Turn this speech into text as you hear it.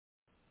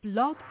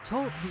Blog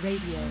Talk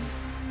Radio.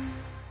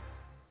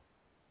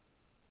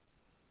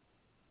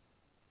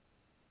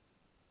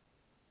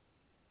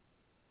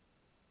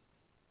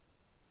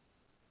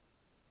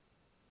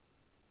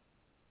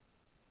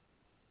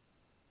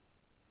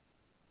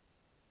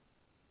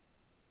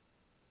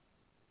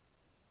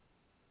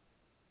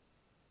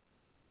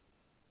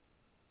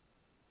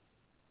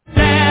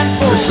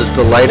 This is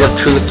the Light of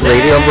Truth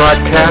radio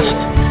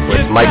broadcast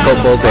with Michael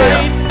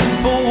Boldea.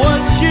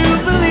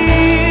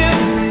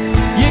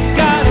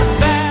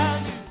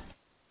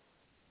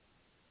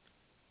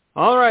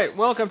 All right,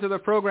 welcome to the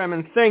program,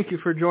 and thank you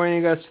for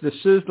joining us. This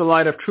is the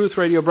Light of Truth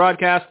radio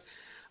broadcast.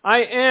 I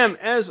am,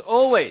 as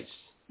always,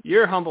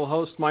 your humble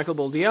host, Michael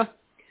Boldea.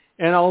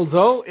 And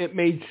although it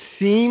may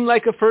seem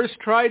like a first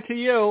try to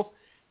you,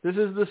 this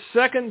is the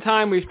second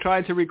time we've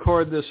tried to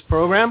record this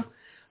program.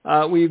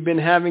 We've been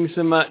having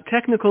some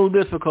technical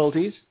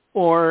difficulties,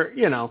 or,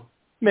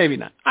 maybe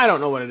not. I don't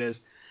know what it is.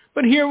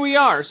 But here we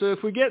are. So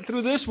if we get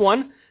through this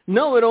one,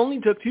 no, it only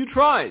took 2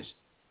 tries.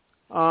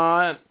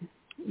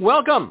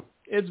 Welcome.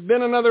 It's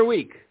been another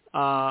week.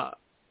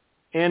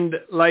 And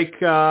like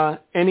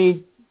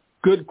any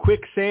good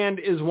quicksand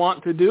is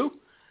wont to do,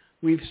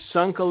 we've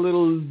sunk a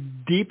little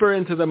deeper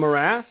into the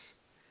morass.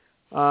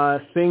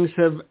 Things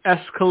have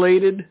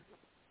escalated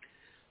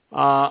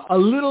a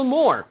little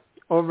more.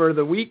 Over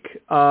the week,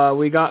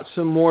 we got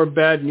some more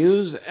bad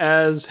news,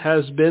 as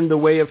has been the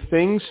way of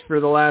things for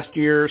the last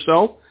year or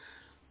so.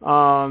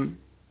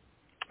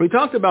 We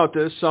talked about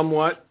this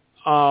somewhat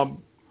on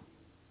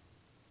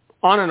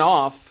and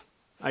off,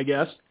 I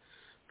guess,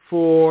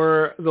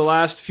 for the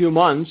last few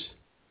months.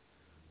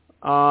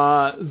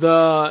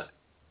 The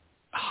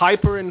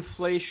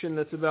hyperinflation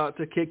that's about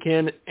to kick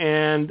in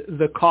and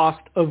the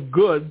cost of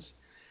goods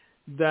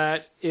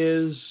that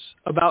is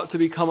about to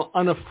become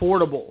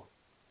unaffordable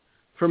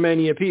for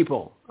many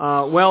people.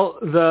 Well,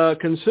 the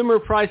Consumer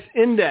Price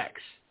Index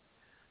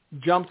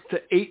jumped to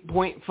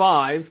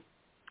 8.5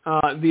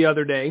 the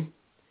other day.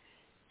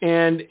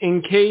 And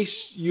in case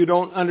you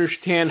don't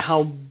understand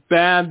how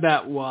bad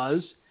that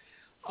was,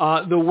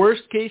 the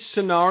worst case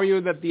scenario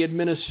that the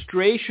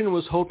administration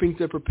was hoping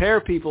to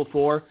prepare people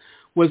for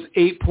was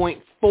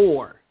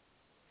 8.4.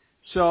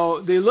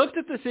 So they looked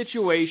at the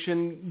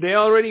situation. They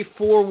already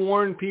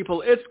forewarned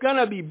people, it's going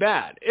to be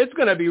bad. It's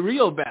going to be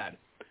real bad.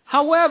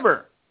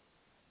 However,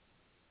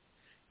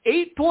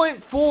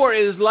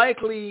 8.4 is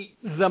likely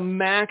the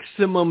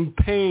maximum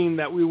pain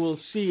that we will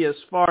see as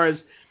far as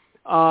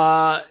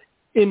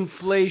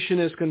inflation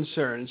is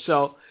concerned.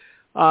 So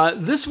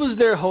this was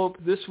their hope.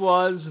 This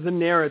was the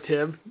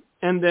narrative.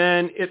 And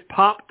then it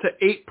popped to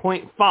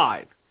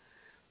 8.5,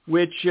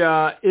 which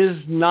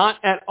is not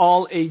at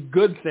all a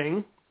good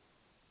thing,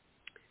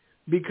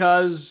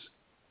 because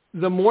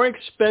the more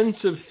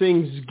expensive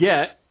things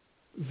get,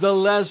 the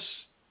less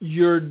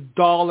your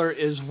dollar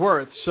is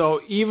worth.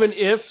 So even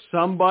if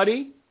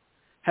somebody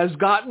has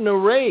gotten a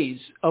raise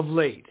of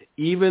late,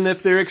 even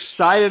if they're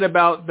excited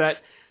about that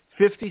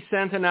 50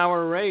 cent an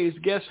hour raise,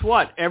 guess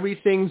what?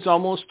 Everything's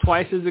almost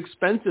twice as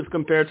expensive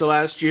compared to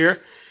last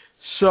year.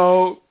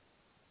 So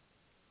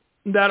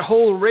that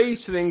whole raise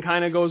thing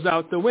kind of goes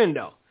out the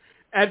window.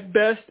 At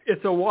best,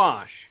 it's a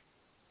wash.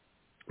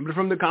 But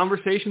from the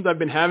conversations I've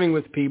been having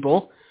with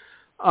people,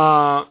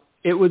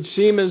 it would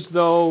seem as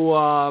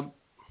though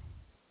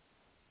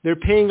they're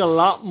paying a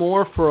lot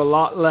more for a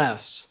lot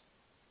less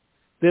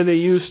than they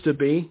used to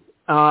be.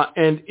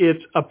 And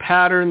it's a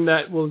pattern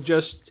that will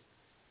just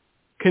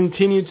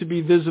continue to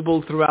be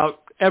visible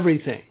throughout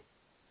everything.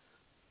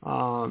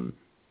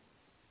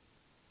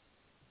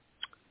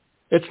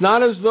 It's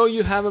not as though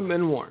you haven't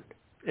been warned.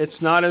 It's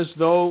not as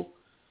though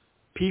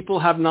people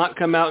have not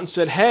come out and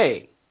said,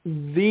 hey,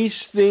 these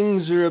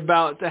things are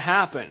about to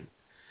happen.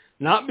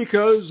 Not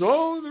because,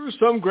 there was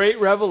some great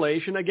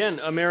revelation, again,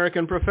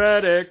 American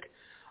prophetic,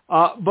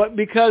 but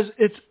because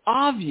it's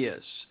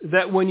obvious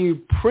that when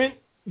you print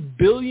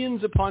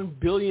billions upon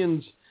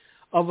billions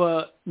of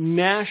a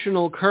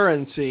national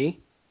currency,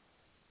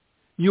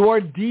 you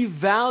are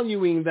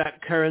devaluing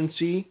that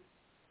currency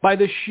by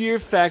the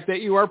sheer fact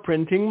that you are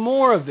printing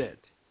more of it.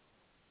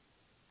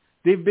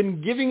 They've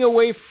been giving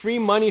away free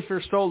money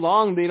for so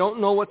long, they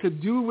don't know what to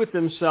do with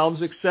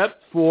themselves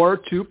except for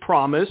to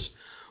promise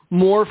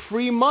more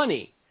free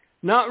money,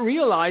 not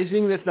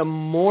realizing that the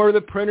more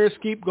the printers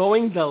keep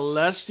going, the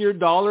less your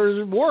dollar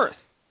is worth.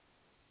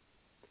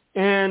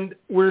 And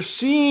we're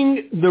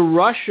seeing the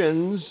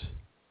Russians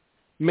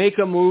make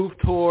a move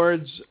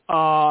towards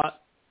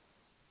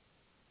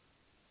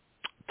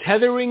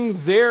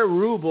tethering their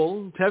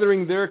ruble,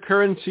 tethering their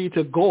currency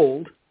to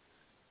gold,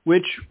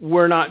 which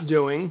we're not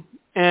doing.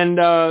 And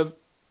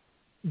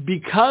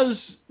because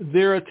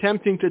they're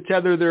attempting to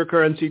tether their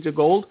currency to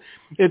gold,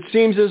 it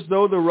seems as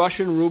though the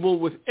Russian ruble,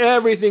 with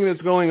everything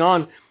that's going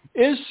on,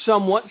 is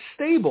somewhat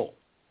stable.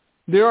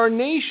 There are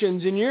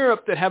nations in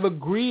Europe that have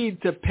agreed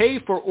to pay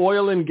for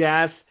oil and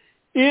gas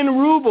in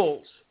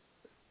rubles,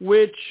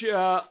 which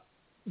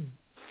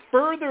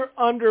further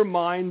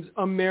undermines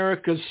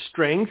America's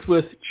strength,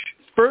 which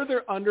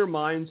further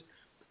undermines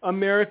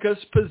America's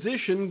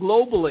position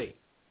globally.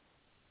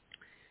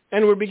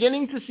 And we're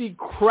beginning to see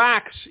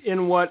cracks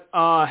in what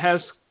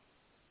has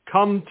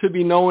come to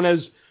be known as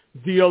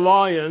the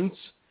alliance,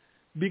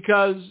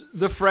 because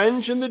the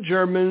French and the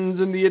Germans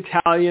and the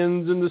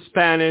Italians and the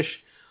Spanish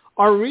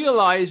are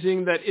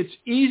realizing that it's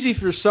easy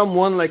for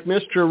someone like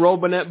Mr.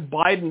 Robinette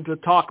Biden to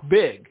talk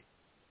big.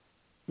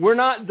 We're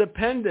not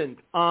dependent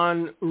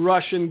on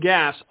Russian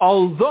gas,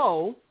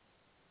 although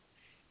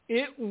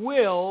it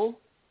will,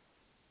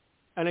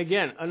 and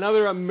again,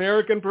 another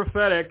American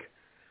prophetic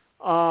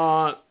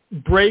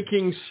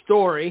breaking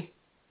story,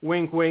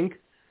 wink, wink.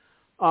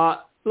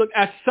 Look,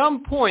 at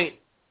some point,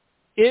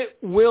 it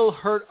will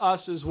hurt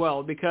us as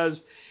well, because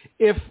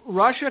if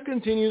Russia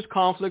continues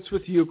conflicts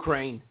with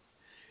Ukraine,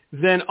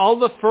 then all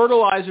the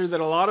fertilizer that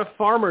a lot of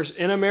farmers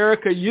in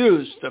America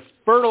use to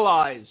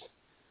fertilize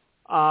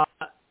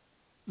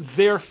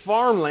their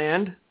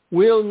farmland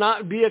will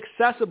not be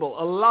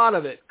accessible. A lot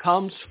of it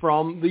comes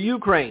from the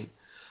Ukraine.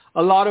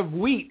 A lot of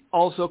wheat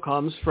also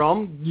comes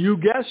from, you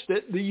guessed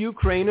it, the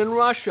Ukraine and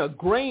Russia.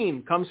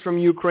 Grain comes from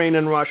Ukraine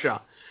and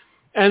Russia.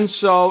 And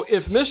so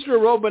if Mr.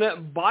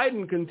 Robinette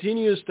Biden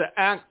continues to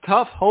act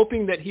tough,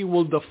 hoping that he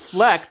will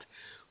deflect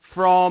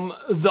from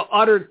the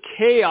utter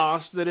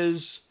chaos that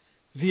is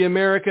the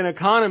American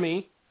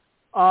economy,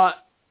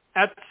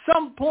 at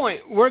some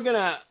point we're going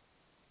to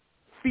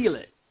feel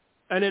it.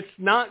 And it's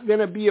not going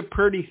to be a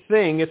pretty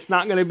thing. It's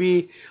not going to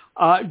be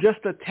just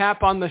a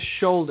tap on the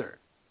shoulder.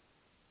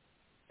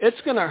 It's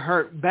going to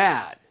hurt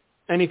bad.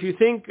 And if you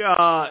think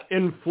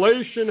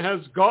inflation has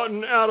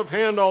gotten out of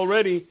hand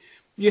already,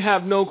 you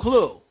have no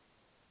clue.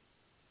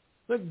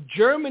 Look,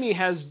 Germany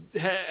has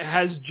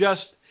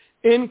just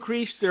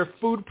increased their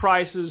food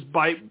prices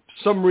by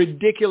some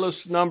ridiculous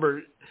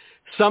number.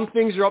 Some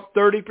things are up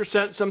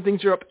 30%, some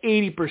things are up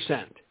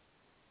 80%.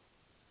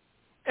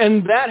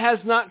 And that has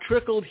not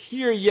trickled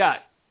here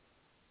yet.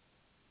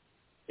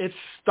 It's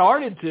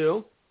started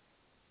to.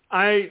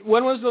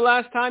 When was the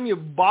last time you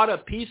bought a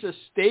piece of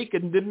steak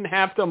and didn't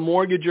have to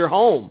mortgage your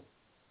home?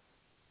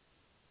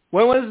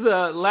 When was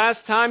the last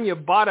time you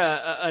bought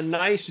a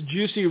nice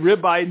juicy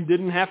ribeye and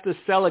didn't have to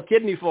sell a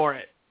kidney for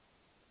it?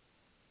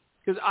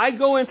 Because I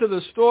go into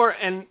the store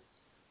and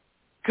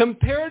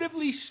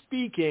comparatively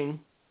speaking,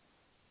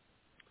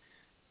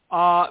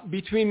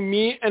 between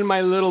me and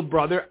my little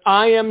brother,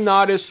 I am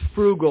not as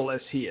frugal as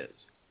he is.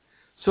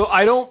 So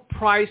I don't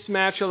price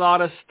match a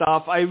lot of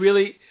stuff. I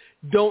really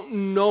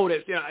don't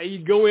notice. You know, you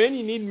go in,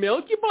 you need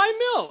milk, you buy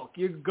milk.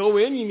 You go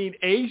in, you need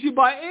eggs, you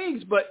buy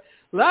eggs. But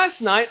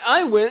last night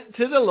I went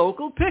to the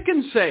local Pick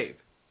and Save.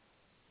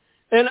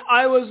 And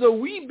I was a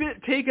wee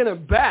bit taken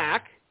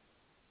aback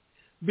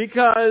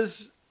because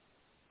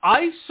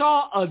I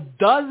saw a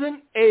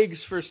dozen eggs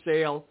for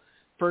sale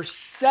for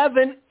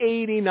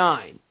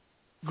 $7.89.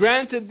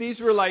 Granted, these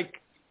were like,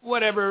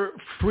 whatever,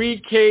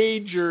 free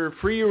cage or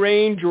free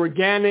range,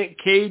 organic,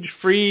 cage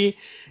free.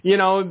 You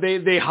know,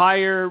 they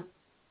hire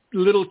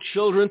little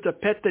children to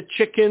pet the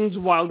chickens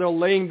while they're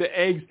laying the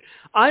eggs.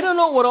 I don't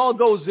know what all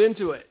goes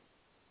into it.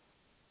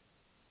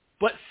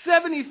 But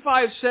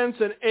 75 cents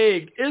an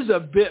egg is a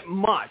bit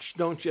much,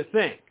 don't you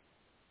think?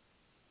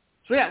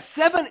 So yeah,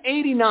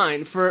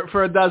 $7.89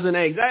 for a dozen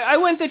eggs. I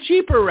went the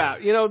cheaper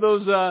route. You know,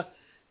 those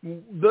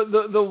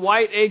the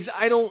white eggs.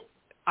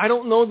 I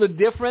don't know the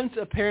difference.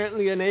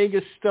 Apparently an egg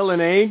is still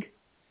an egg.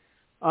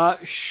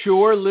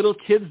 Sure, little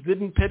kids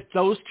didn't pet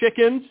those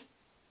chickens.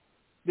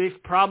 They've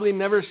probably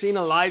never seen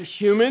a live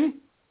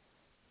human.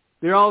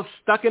 They're all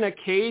stuck in a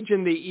cage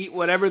and they eat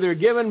whatever they're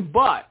given,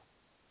 but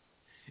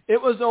it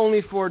was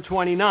only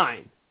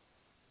 $4.29.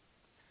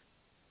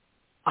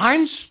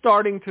 I'm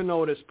starting to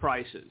notice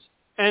prices.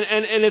 And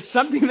it's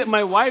something that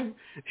my wife,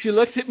 she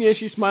looks at me and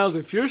she smiles.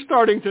 If you're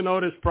starting to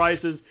notice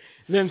prices,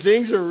 then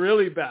things are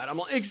really bad. I'm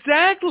like,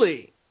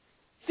 exactly.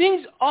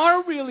 Things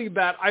are really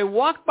bad. I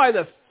walked by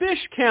the fish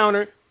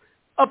counter.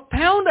 A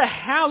pound of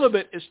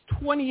halibut is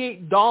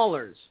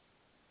 $28.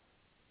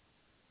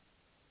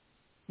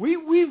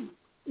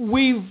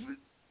 We've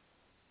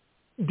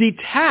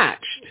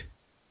detached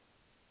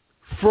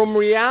from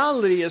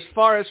reality as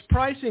far as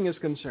pricing is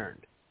concerned.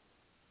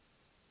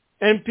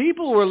 And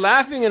people were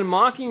laughing and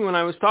mocking when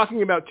I was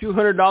talking about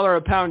 $200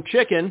 a pound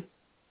chicken.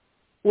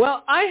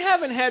 Well, I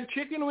haven't had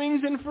chicken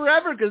wings in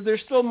forever because they're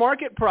still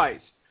market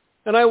price.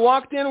 And I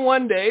walked in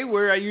one day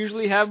where I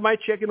usually have my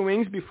chicken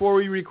wings before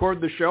we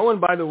record the show.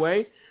 And by the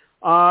way,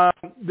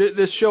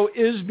 this show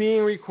is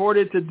being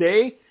recorded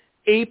today,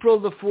 April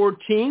the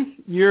 14th,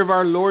 year of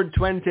our Lord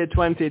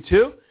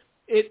 2022.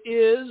 It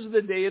is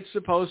the day it's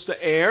supposed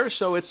to air,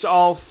 so it's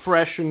all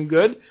fresh and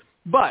good.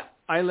 But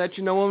I let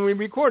you know when we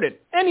record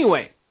it.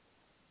 Anyway,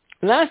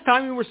 last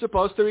time we were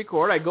supposed to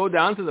record, I go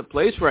down to the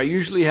place where I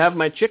usually have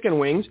my chicken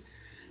wings,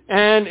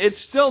 and it's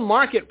still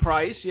market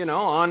price, you know,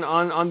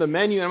 on the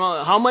menu. And I'm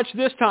like, how much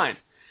this time?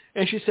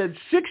 And she said,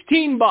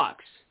 $16.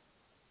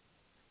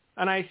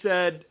 And I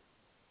said,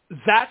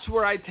 that's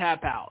where I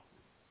tap out.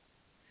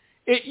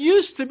 It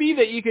used to be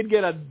that you could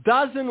get a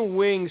dozen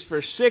wings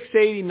for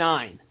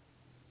 $6.89.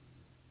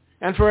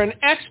 And for an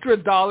extra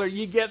 $1,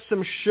 you get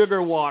some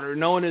sugar water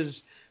known as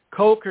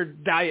Coke or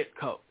Diet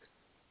Coke.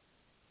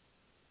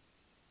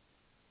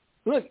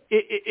 Look,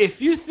 if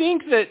you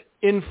think that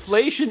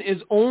inflation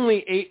is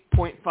only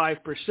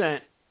 8.5%,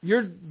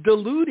 you're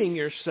deluding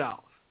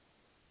yourself.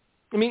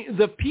 I mean,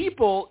 the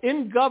people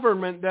in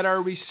government that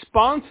are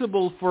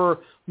responsible for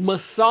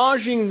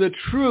massaging the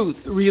truth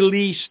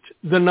released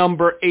the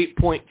number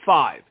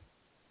 8.5.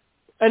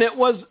 And it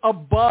was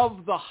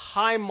above the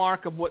high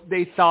mark of what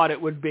they thought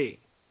it would be.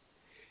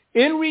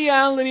 In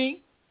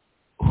reality,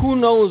 who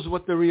knows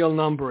what the real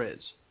number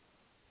is?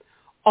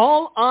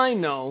 All I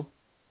know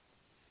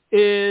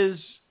is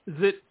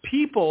that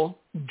people,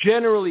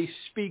 generally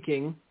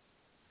speaking,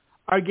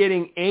 are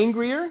getting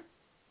angrier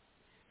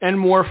and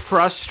more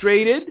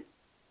frustrated.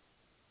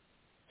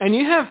 And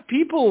you have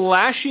people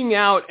lashing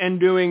out and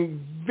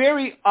doing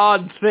very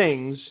odd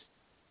things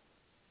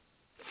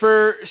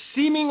for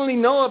seemingly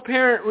no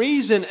apparent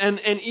reason. And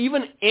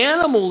even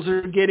animals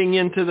are getting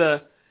into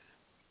the,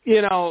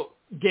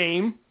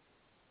 game.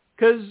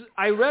 Because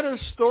I read a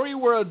story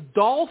where a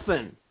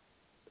dolphin,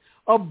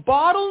 a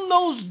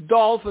bottlenose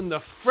dolphin,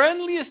 the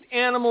friendliest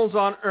animals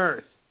on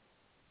earth,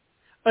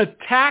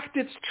 attacked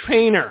its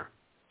trainer,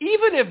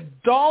 even if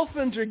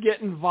dolphins are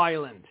getting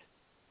violent.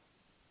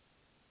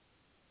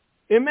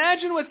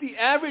 Imagine what the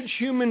average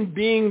human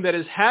being that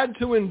has had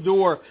to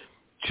endure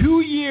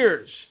 2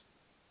 years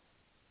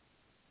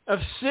of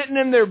sitting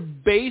in their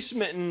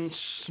basement and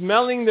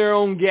smelling their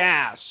own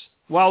gas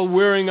while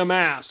wearing a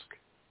mask.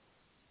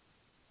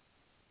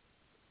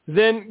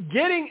 Then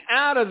getting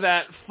out of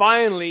that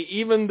finally,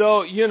 even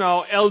though,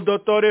 El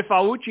Dottore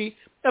Fauci,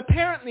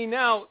 apparently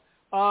now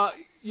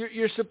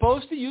you're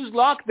supposed to use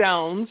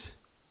lockdowns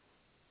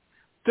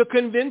to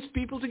convince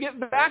people to get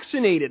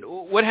vaccinated.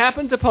 What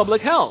happened to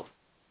public health?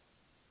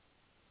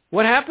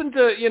 What happened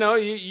to,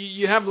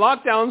 you have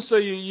lockdowns so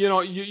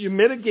you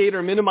mitigate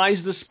or minimize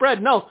the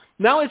spread. No,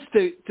 now it's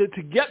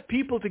to get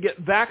people to get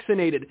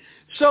vaccinated.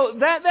 So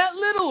that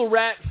little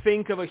rat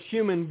fink of a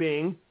human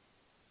being,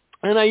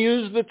 and I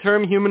use the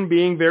term human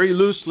being very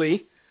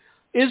loosely,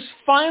 is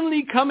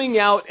finally coming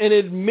out and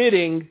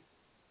admitting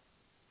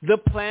the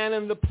plan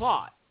and the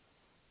plot.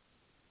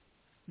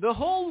 The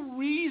whole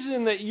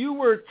reason that you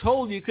were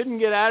told you couldn't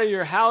get out of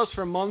your house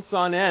for months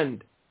on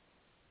end,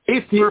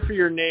 if you were for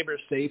your neighbor's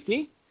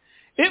safety,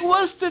 it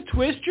was to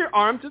twist your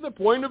arm to the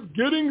point of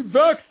getting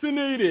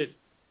vaccinated.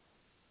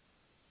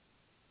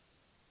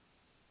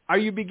 Are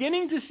you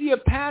beginning to see a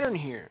pattern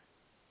here?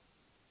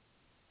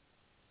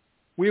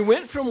 We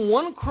went from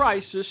one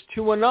crisis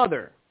to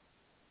another.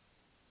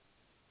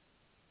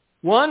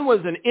 One was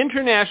an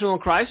international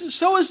crisis,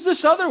 so is this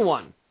other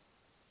one.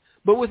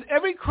 But with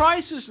every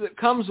crisis that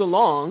comes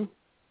along,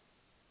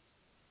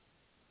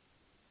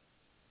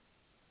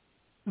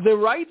 the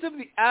rights of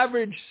the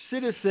average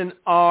citizen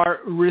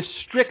are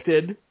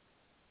restricted.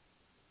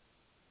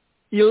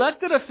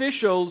 Elected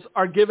officials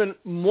are given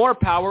more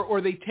power,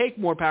 or they take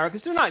more power,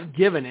 because they're not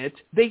given it,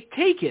 they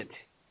take it.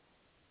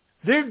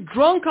 They're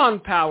drunk on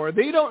power.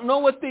 They don't know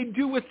what they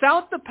do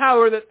without the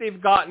power that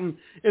they've gotten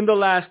in the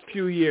last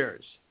few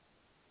years.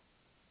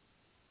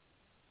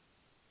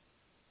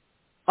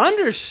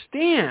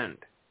 Understand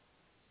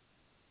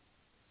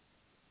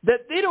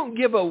that they don't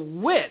give a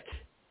whit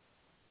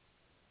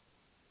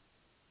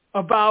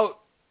about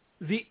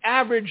the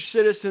average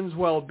citizen's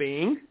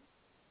well-being.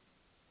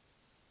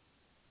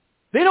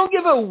 They don't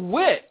give a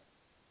whit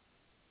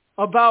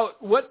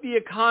about what the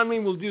economy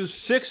will do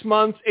 6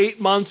 months,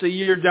 8 months, a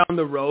year down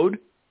the road.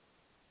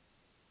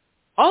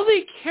 All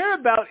they care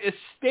about is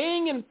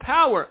staying in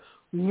power,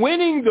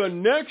 winning the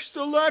next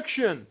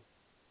election.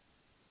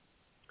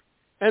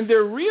 And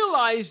they're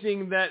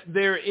realizing that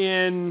they're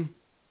in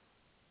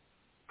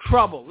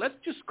trouble. Let's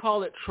just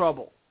call it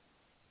trouble.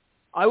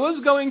 I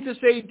was going to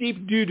say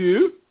deep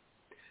doo-doo,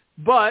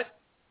 but,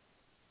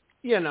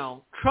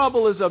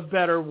 trouble is a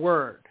better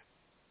word.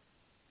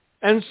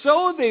 And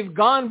so they've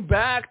gone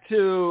back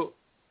to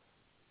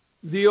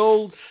the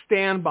old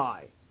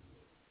standby.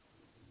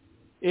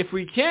 If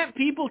we can't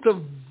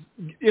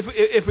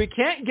if we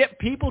can't get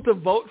people to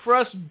vote for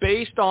us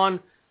based on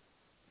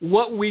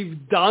what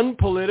we've done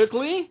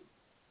politically,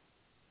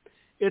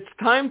 it's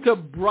time to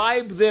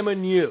bribe them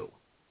anew.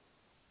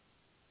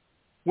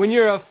 When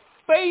you're a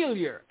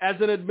failure as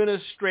an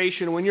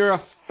administration, when you're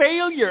a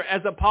failure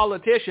as a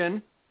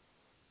politician,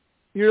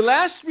 your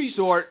last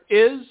resort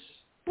is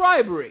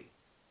bribery.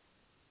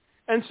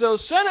 And so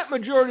Senate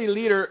Majority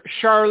Leader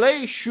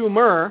Charlie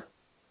Schumer,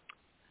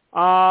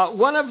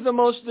 one of the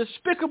most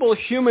despicable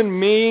human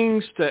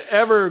beings to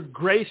ever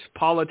grace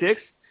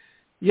politics,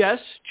 yes,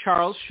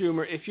 Charles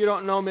Schumer. If you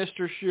don't know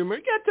Mr. Schumer,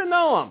 get to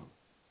know him.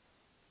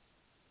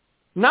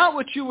 Not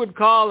what you would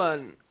call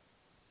a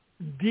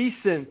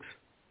decent,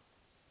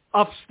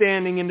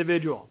 upstanding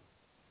individual.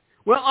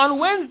 Well, on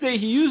Wednesday,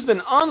 he used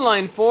an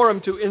online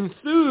forum to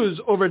enthuse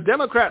over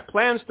Democrat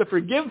plans to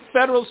forgive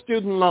federal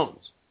student loans.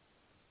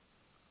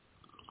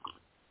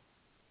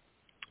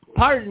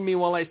 Pardon me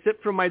while I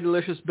sip from my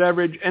delicious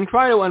beverage and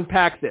try to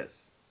unpack this.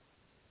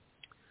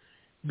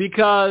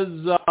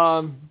 Because,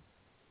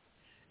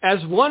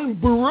 as one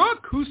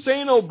Barack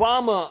Hussein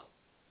Obama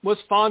was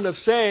fond of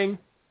saying,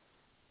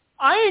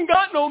 I ain't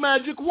got no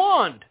magic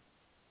wand.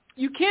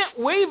 you can't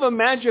wave a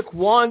magic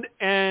wand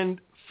and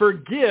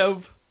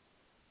forgive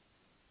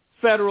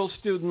federal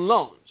student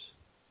loans.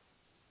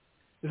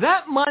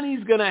 That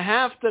money's going to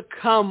have to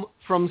come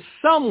from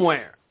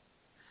somewhere.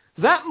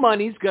 That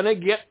money's going to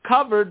get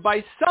covered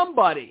by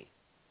somebody.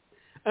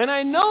 And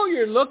I know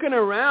you're looking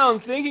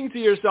around thinking to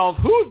yourself,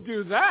 who'd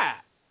do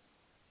that?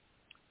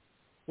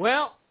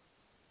 Well,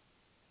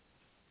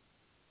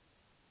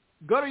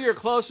 go to your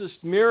closest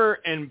mirror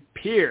and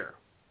peer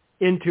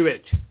into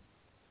it.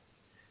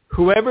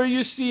 Whoever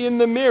you see in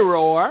the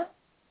mirror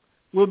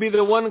will be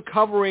the one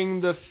covering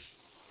the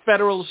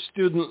federal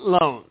student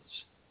loans.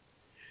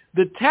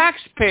 The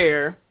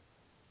taxpayer,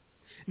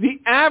 the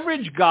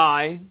average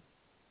guy,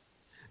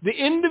 the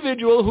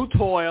individual who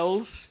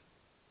toils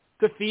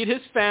to feed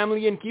his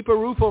family and keep a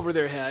roof over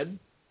their head,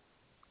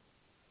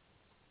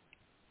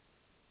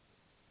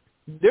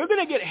 they're going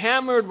to get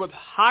hammered with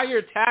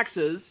higher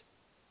taxes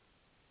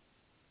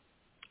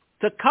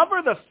to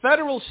cover the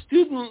federal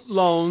student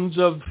loans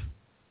of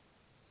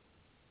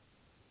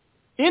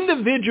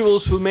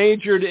individuals who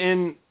majored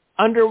in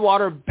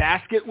underwater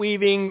basket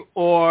weaving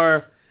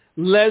or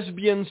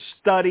lesbian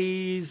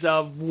studies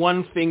of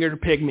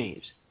one-fingered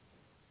pygmies.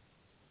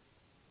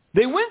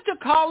 They went to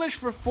college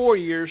for 4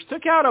 years,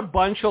 took out a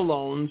bunch of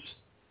loans,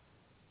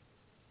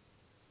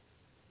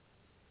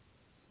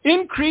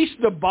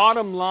 increased the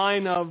bottom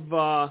line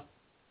of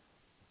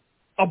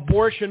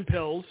abortion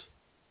pills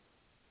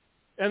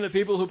and the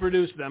people who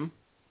produced them,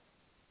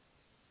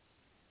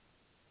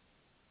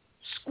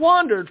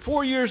 squandered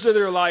 4 years of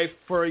their life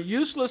for a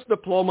useless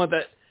diploma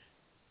that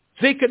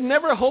they could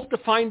never hope to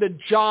find a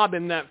job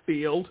in that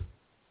field.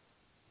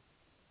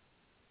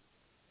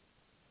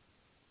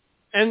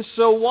 And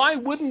so why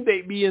wouldn't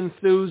they be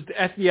enthused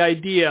at the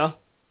idea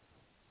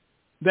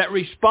that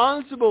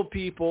responsible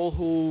people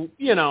who,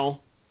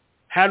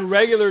 had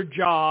regular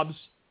jobs,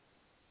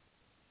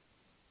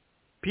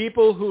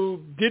 people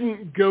who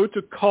didn't go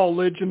to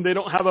college and they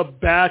don't have a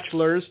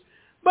bachelor's,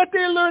 but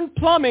they learned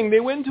plumbing, they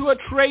went to a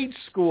trade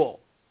school.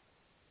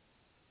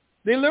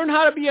 They learn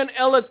how to be an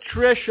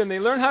electrician. They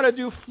learn how to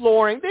do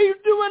flooring. They're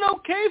doing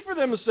okay for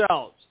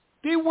themselves.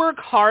 They work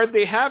hard.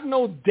 They have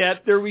no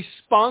debt. They're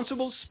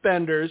responsible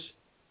spenders.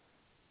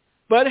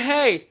 But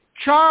hey,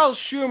 Charles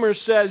Schumer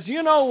says,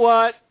 you know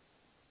what?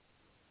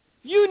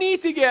 You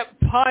need to get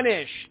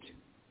punished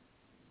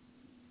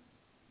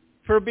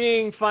for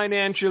being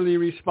financially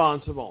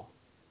responsible.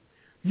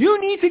 You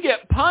need to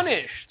get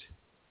punished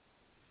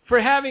for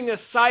having a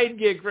side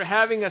gig, for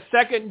having a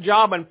second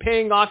job and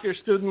paying off your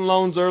student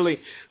loans early.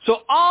 So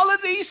all of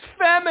these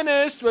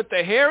feminists with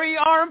the hairy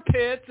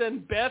armpits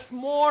and Beth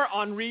Moore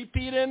on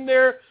repeat in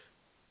their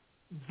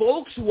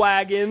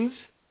Volkswagens,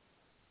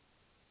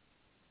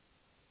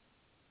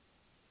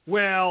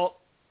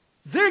 well,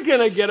 they're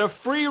going to get a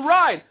free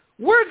ride.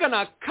 We're going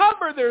to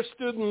cover their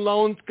student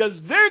loans because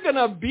they're going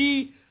to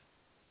be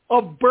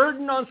a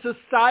burden on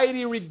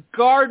society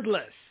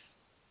regardless.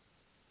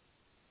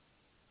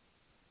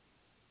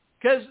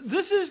 Because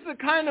this is the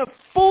kind of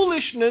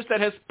foolishness that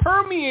has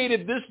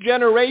permeated this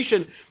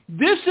generation.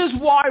 This is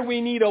why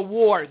we need a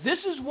war. This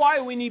is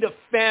why we need a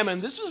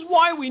famine. This is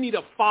why we need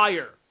a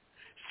fire.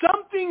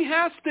 Something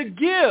has to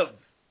give.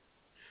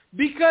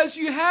 Because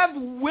you have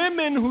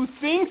women who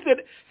think that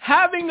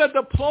having a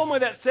diploma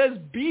that says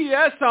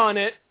BS on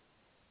it,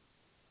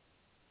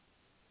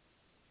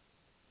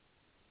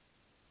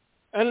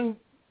 and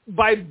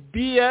by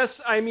BS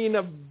I mean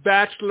a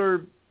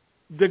bachelor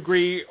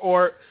degree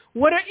or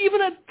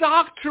even a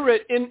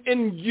doctorate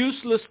in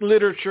useless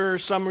literature or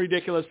some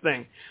ridiculous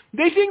thing.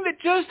 They think that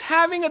just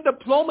having a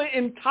diploma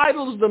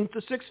entitles them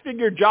to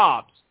six-figure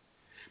jobs.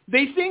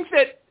 They think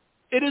that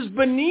it is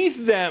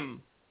beneath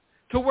them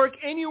to work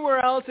anywhere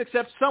else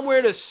except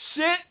somewhere to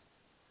sit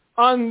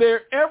on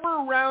their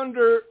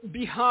ever-rounder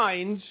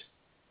behinds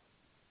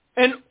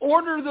and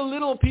order the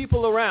little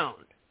people around.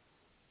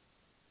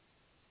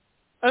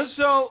 And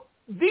so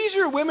these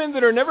are women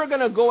that are never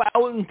going to go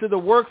out into the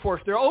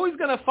workforce. They're always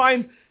going to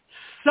find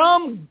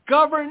some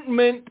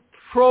government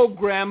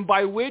program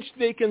by which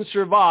they can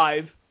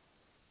survive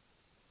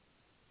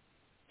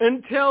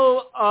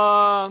until,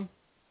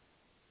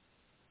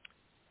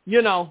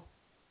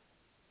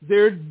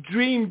 their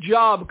dream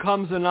job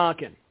comes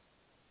a-knocking.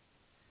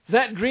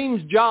 That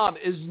dream job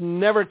is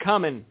never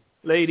coming,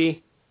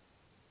 lady.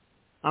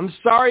 I'm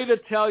sorry to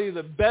tell you,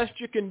 the best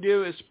you can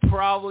do is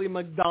probably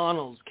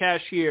McDonald's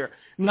cashier,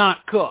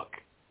 not cook.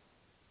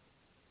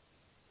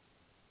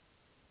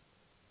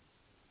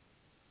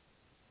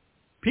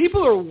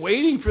 People are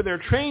waiting for their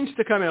trains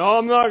to come in. Oh,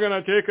 I'm not going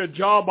to take a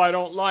job I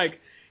don't like.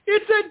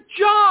 It's a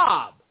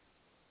job.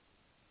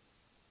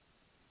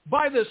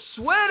 By the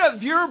sweat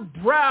of your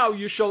brow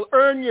you shall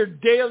earn your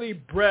daily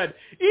bread.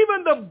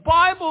 Even the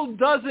Bible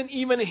doesn't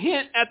even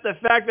hint at the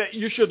fact that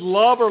you should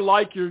love or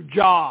like your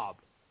job.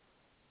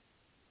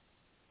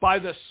 By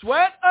the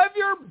sweat of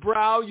your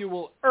brow you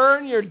will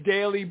earn your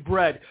daily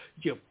bread.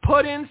 You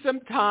put in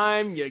some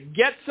time, you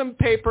get some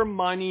paper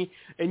money,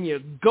 and you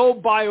go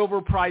buy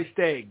overpriced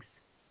eggs.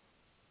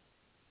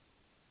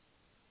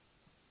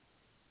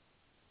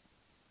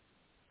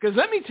 Because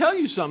let me tell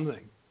you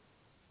something.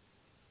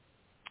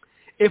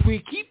 If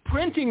we keep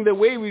printing the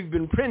way we've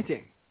been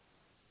printing,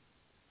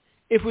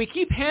 if we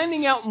keep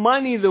handing out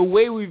money the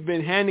way we've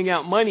been handing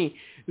out money,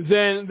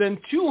 then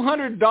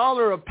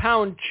 $200 a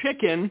pound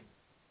chicken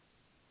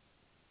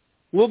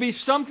will be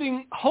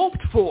something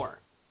hoped for.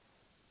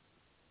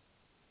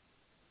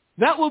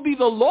 That will be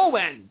the low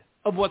end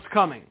of what's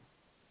coming.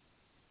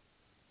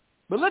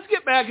 But let's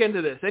get back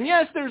into this. And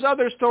yes, there's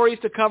other stories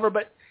to cover,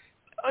 but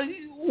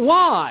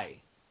why?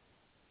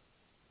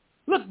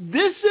 Look,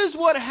 this is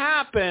what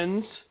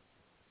happens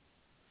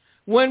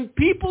when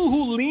people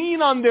who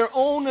lean on their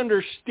own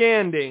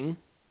understanding,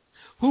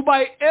 who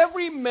by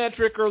every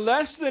metric are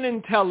less than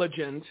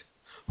intelligent,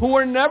 who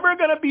are never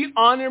going to be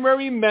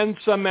honorary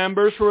Mensa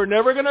members, who are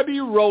never going to be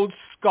Rhodes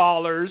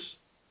Scholars,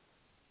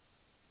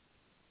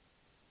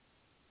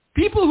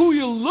 people who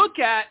you look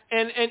at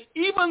and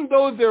even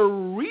though they're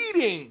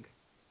reading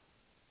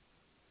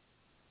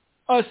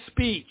a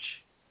speech,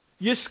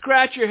 you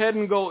scratch your head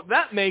and go,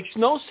 that makes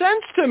no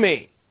sense to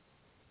me.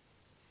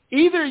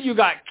 Either you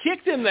got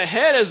kicked in the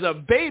head as a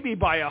baby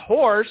by a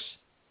horse,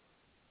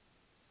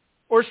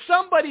 or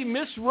somebody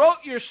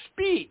miswrote your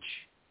speech.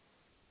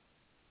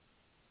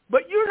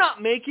 But you're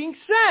not making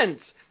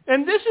sense.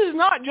 And this is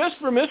not just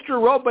for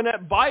Mr.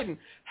 Robinette Biden.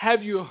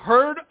 Have you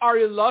heard our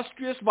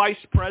illustrious vice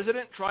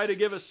president try to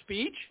give a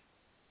speech?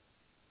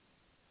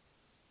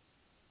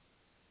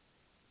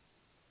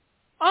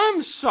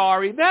 I'm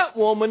sorry, that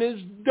woman is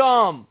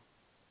dumb.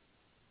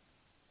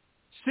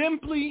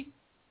 Simply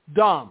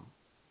dumb.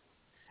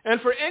 And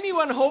for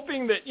anyone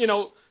hoping that,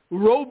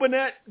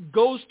 Robinette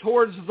goes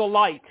towards the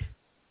light,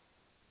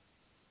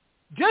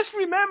 just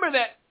remember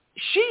that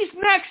she's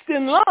next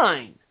in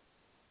line.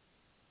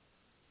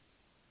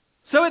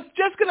 So it's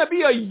just going to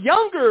be a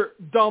younger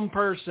dumb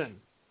person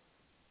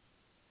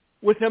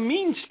with a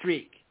mean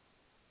streak.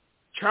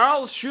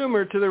 Charles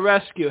Schumer to the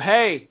rescue.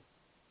 Hey,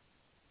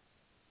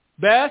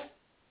 Beth,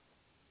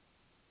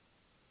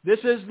 this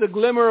is the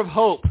glimmer of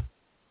hope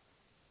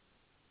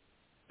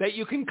that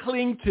you can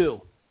cling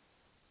to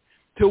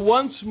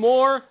once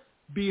more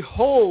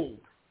behold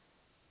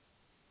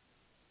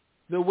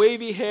the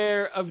wavy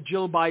hair of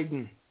Jill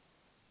Biden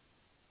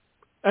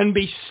and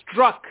be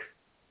struck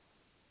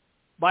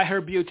by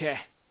her beauty.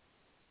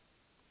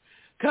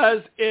 Because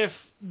if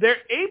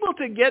they're able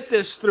to get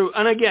this through,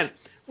 and again,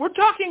 we're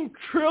talking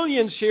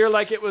trillions here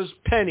like it was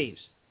pennies.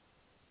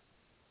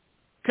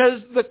 Because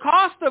the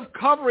cost of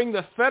covering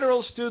the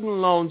federal student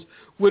loans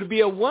would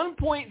be a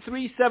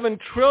 $1.37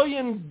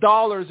 trillion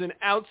in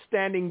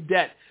outstanding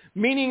debt,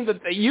 meaning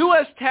that the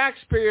U.S.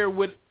 taxpayer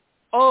would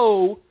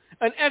owe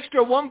an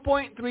extra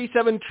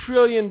 $1.37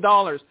 trillion.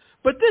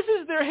 But this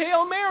is their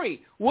Hail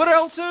Mary. What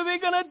else are they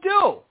going to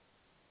do?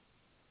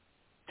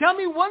 Tell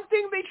me one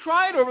thing they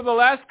tried over the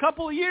last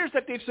couple of years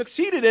that they've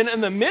succeeded in,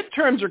 and the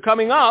midterms are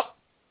coming up.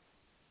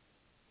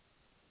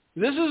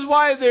 This is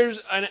why there's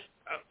an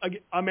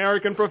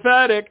American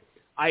Prophetic.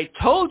 I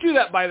told you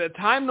that by the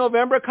time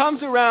November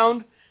comes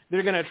around,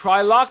 they're going to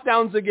try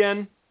lockdowns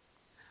again.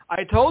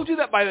 I told you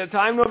that by the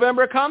time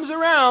November comes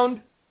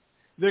around,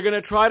 they're going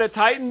to try to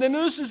tighten the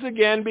nooses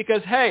again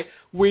because, hey,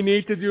 we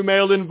need to do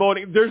mail-in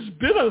voting. There's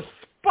been a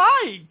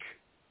spike.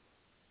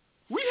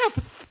 We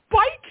have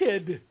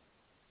spiked.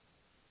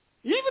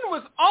 Even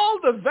with all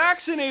the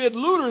vaccinated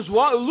losers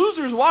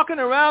walking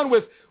around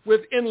with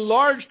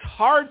enlarged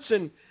hearts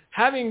and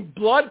having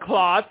blood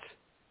clots,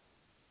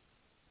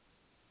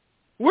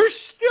 we're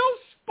still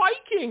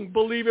spiking,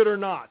 believe it or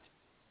not.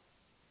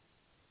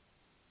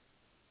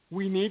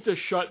 We need to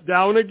shut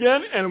down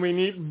again, and we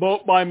need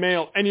vote by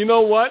mail. And you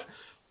know what?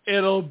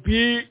 It'll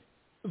be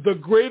the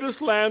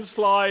greatest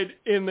landslide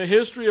in the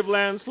history of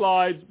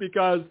landslides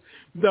because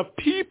the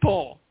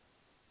people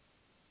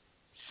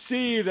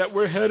see that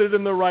we're headed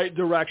in the right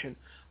direction.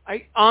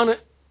 I know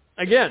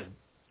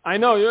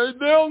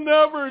they'll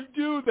never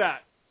do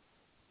that.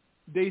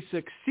 They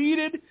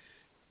succeeded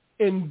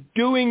in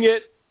doing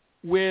it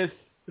with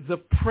the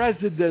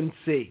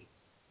presidency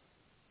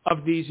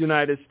of these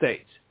United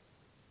States.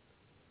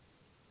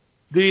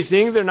 Do you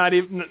think they're not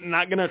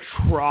going to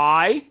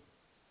try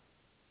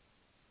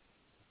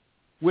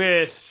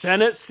with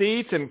Senate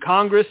seats and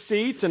Congress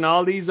seats and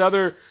all these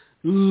other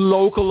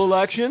local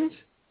elections?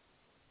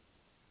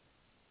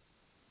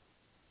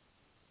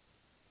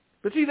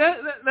 But see,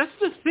 that's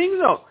the thing,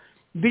 though.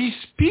 These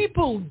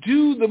people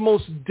do the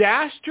most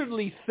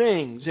dastardly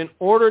things in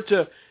order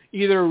to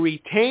either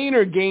retain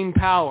or gain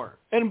power.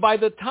 And by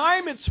the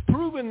time it's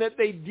proven that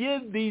they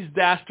did these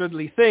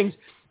dastardly things,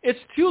 it's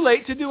too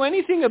late to do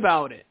anything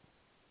about it.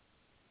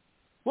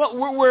 Well,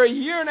 we're a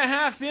year and a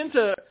half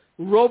into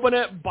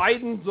Robinette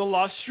Biden's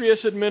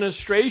illustrious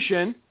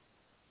administration.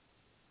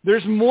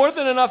 There's more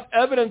than enough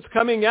evidence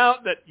coming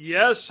out that,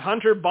 yes,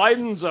 Hunter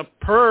Biden's a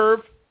perv.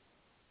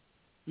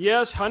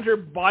 Yes, Hunter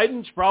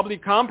Biden's probably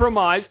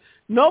compromised.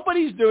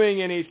 Nobody's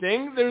doing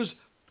anything. There's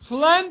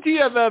plenty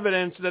of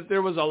evidence that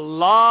there was a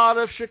lot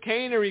of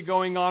chicanery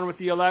going on with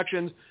the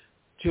elections.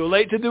 Too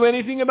late to do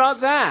anything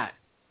about that.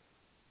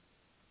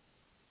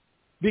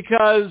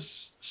 Because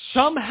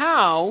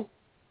somehow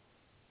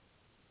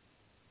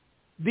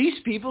these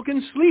people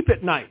can sleep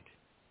at night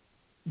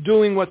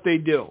doing what they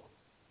do.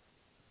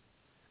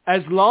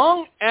 As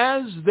long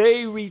as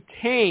they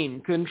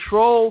retain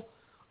control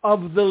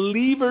of the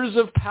levers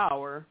of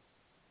power,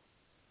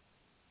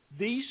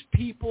 these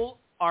people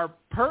are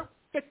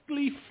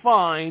perfectly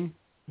fine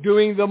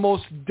doing the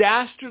most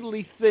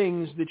dastardly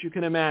things that you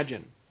can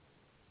imagine.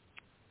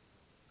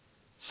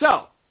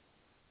 So,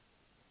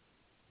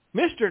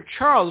 Mr.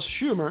 Charles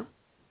Schumer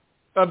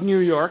of New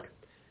York,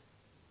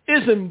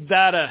 isn't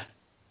that a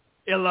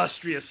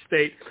illustrious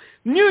state?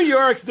 New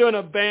York's doing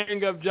a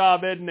bang-up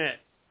job, isn't it?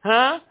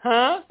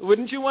 Huh?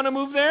 Wouldn't you want to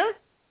move there?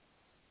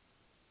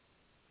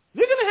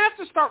 They're going to have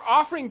to start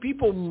offering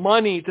people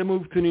money to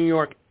move to New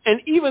York,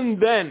 and even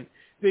then,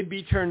 they'd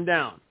be turned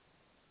down.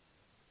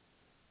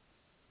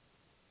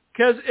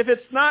 Because if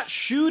it's not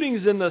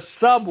shootings in the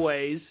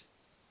subways,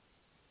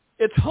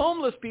 it's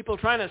homeless people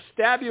trying to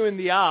stab you in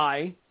the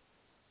eye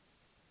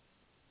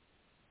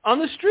on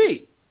the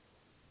street.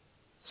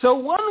 So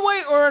one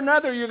way or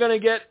another, you're going to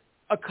get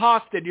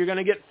accosted. You're going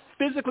to get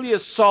physically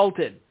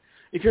assaulted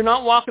if you're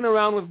not walking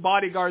around with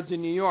bodyguards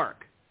in New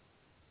York.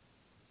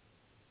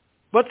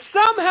 But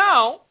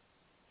somehow,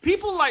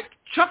 people like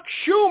Chuck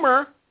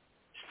Schumer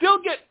still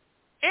get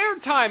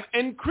airtime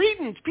and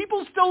credence.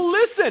 People still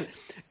listen.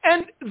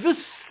 And the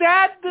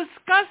sad,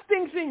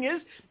 disgusting thing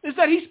is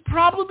that he's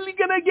probably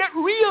going to get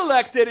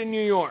reelected in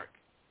New York.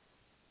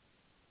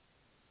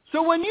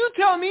 So when you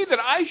tell me that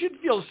I should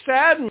feel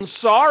sad and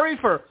sorry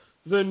for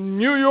the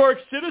New York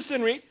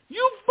citizenry,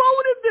 you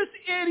voted this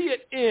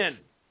idiot in.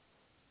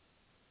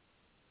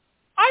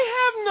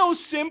 I have no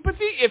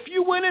sympathy if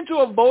you went into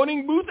a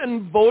voting booth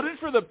and voted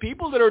for the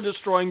people that are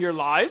destroying your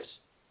lives.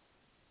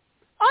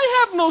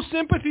 I have no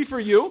sympathy for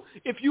you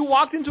if you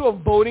walked into a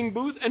voting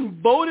booth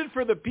and voted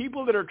for the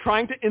people that are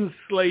trying to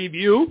enslave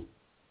you.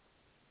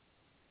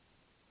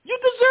 You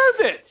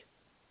deserve it.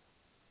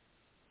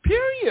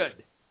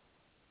 Period.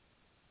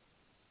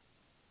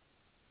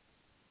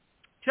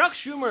 Chuck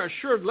Schumer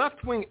assured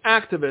left-wing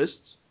activists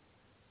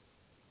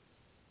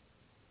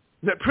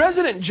that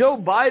President Joe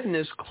Biden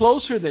is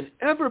closer than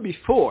ever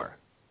before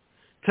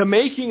to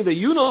making the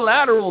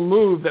unilateral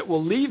move that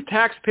will leave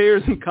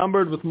taxpayers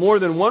encumbered with more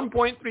than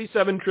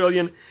 $1.37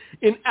 trillion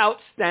in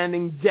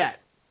outstanding debt.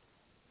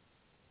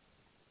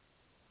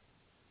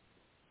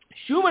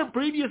 Schumer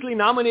previously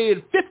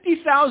nominated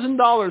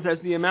 $50,000 as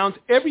the amount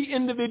every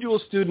individual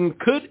student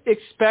could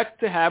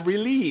expect to have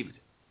relieved.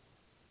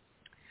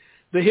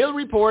 The Hill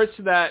reports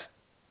that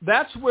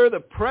that's where the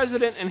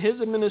president and his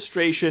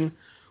administration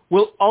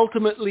will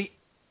ultimately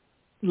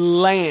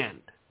land.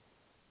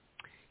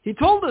 He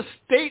told the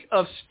State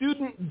of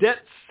Student Debt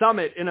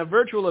Summit in a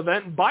virtual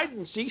event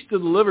Biden seeks to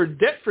deliver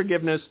debt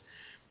forgiveness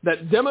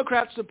that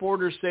Democrat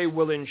supporters say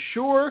will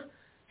ensure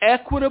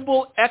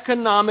equitable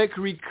economic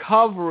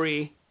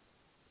recovery.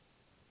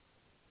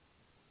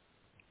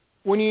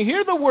 When you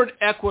hear the word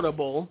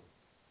equitable,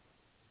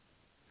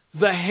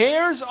 the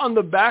hairs on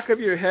the back of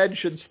your head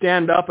should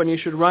stand up and you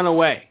should run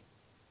away.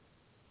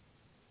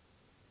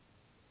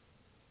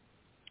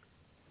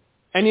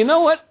 And you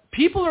know what?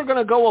 People are going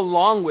to go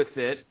along with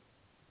it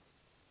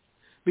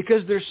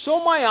because they're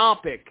so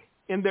myopic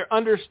in their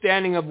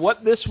understanding of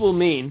what this will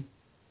mean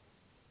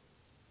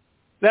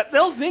that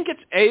they'll think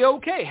it's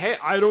A-okay. Hey,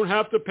 I don't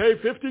have to pay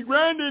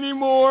 $50,000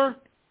 anymore.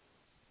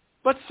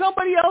 But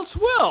somebody else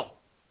will.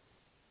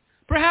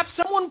 Perhaps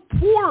someone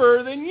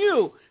poorer than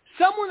you.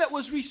 Someone that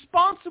was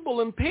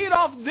responsible and paid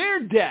off their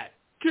debt.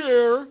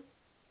 Care.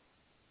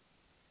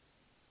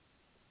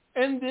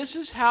 And this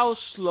is how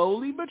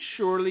slowly but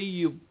surely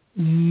you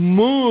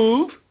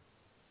move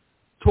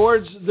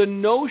towards the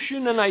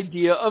notion and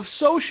idea of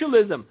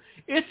socialism.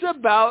 It's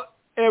about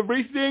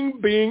everything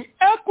being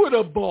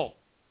equitable.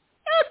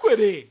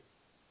 Equity.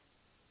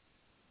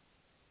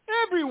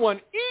 Everyone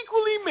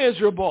equally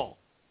miserable.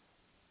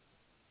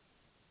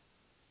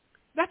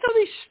 That's how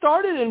they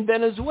started in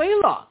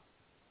Venezuela.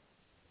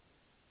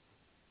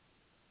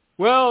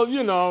 Well,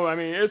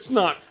 it's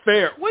not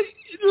fair. Well,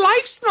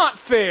 life's not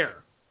fair.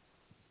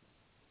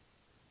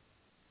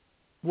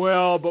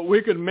 Well, but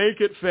we could make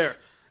it fair.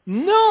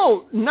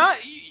 No,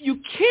 you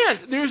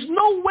can't. There's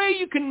no way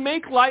you can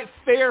make life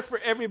fair for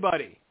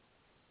everybody.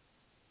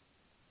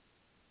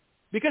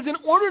 Because in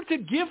order to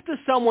give to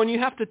someone, you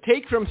have to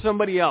take from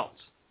somebody else.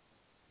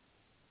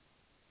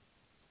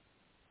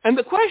 And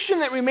the question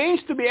that remains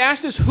to be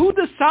asked is, who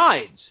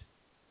decides?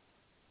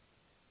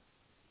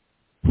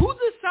 Who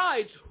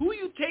decides who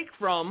you take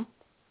from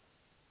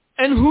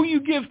and who you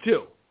give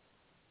to?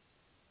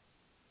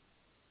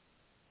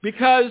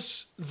 Because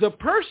the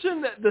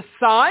person that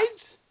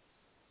decides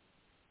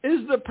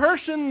is the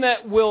person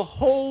that will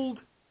hold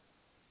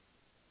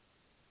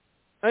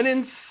an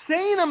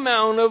insane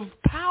amount of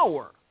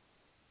power.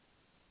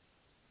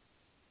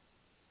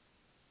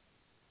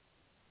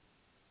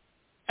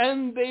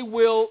 And they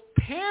will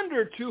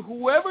pander to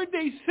whoever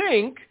they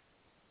think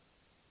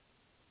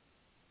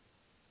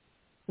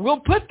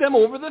will put them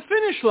over the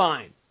finish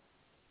line.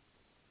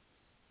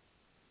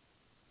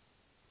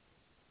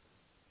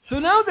 So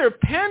now they're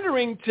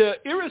pandering to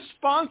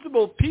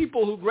irresponsible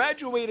people who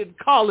graduated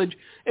college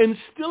and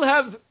still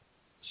have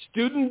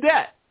student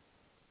debt,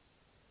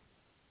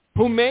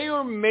 who may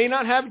or may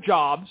not have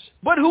jobs,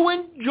 but who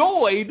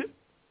enjoyed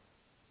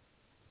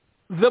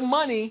the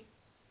money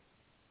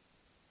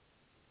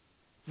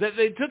that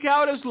they took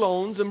out as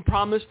loans and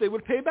promised they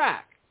would pay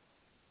back.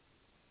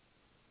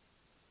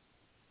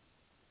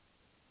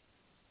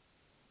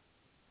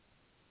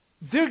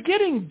 They're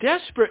getting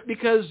desperate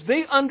because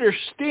they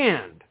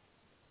understand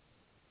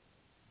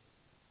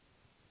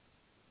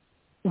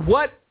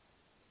what,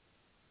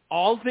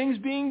 all things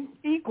being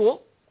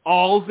equal,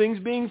 all things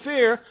being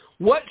fair,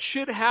 what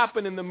should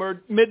happen in the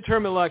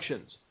midterm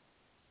elections.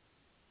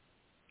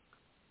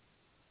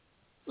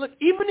 Look,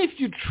 even if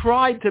you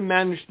tried to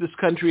manage this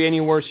country any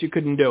worse, you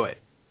couldn't do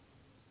it.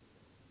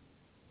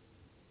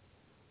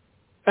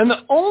 And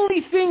the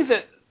only thing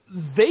that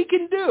they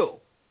can do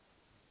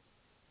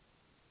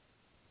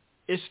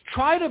is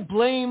try to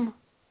blame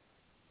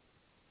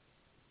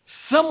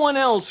someone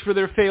else for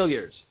their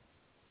failures.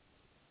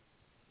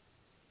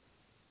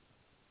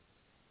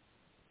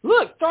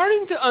 Look,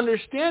 starting to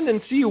understand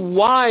and see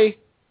why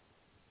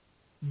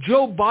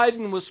Joe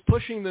Biden was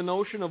pushing the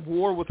notion of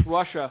war with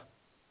Russia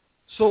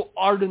so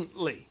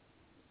ardently.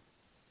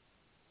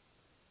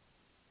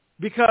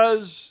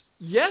 Because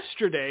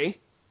yesterday,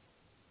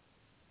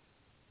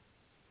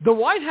 the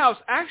White House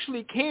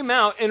actually came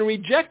out and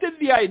rejected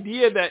the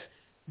idea that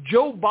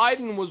Joe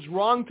Biden was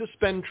wrong to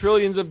spend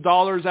trillions of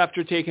dollars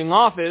after taking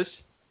office.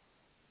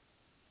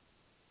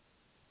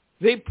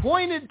 They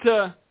pointed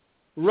to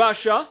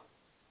Russia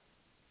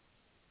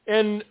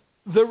and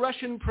the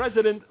Russian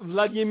President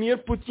Vladimir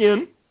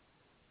Putin,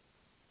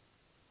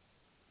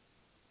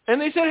 and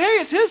they said, hey,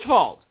 it's his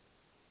fault.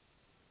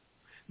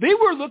 They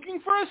were looking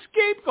for a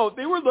scapegoat.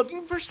 They were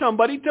looking for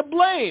somebody to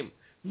blame.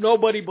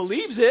 Nobody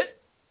believes it.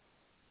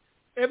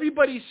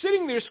 Everybody's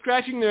sitting there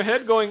scratching their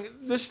head going,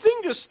 this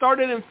thing just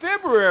started in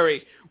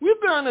February. We've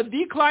been on a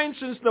decline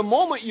since the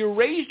moment you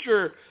raised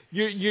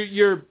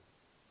your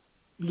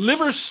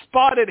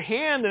liver-spotted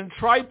hand and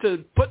tried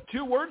to put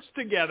two words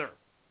together.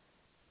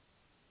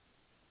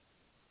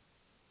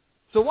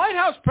 So White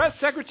House Press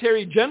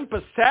Secretary Jen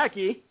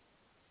Psaki,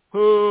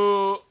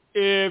 who,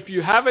 if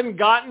you haven't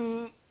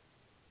gotten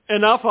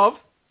enough of,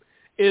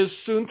 is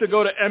soon to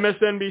go to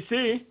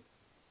MSNBC.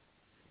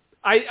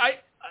 I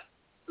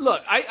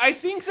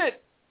think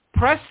that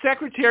press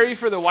secretary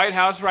for the White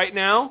House right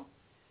now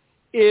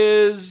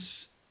is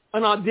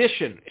an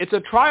audition. It's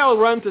a trial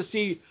run to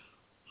see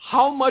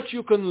how much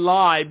you can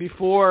lie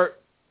before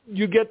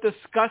you get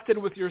disgusted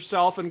with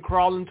yourself and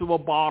crawl into a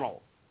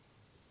bottle.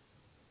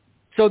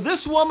 So this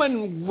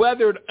woman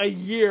weathered a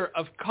year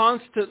of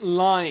constant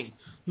lying,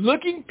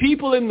 looking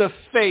people in the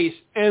face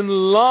and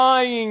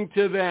lying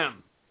to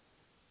them.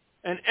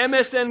 And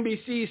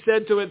MSNBC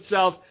said to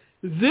itself,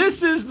 this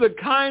is the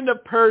kind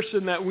of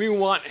person that we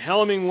want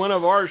helming one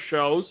of our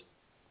shows.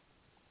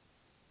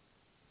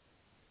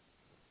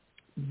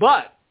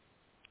 But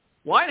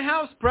White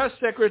House Press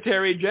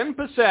Secretary Jen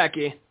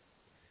Psaki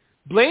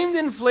blamed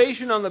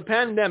inflation on the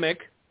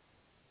pandemic,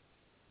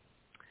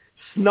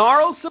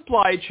 snarled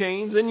supply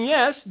chains, and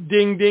yes,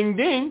 ding, ding,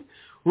 ding,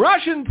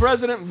 Russian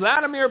President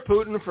Vladimir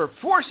Putin for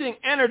forcing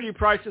energy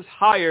prices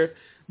higher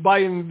by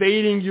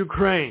invading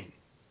Ukraine.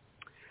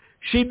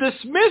 She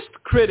dismissed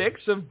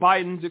critics of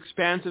Biden's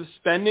expansive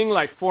spending,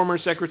 like former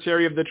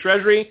Secretary of the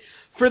Treasury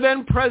for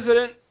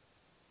then-President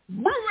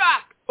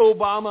Barack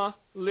Obama,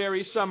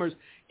 Larry Summers.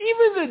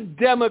 Even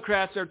the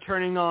Democrats are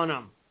turning on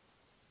him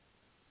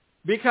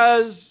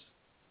because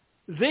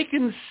they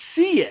can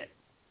see it.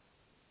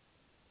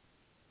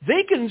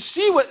 They can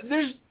see what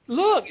there's.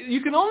 Look,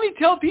 you can only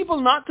tell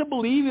people not to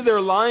believe their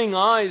lying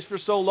eyes for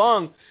so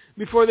long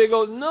before they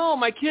go, no,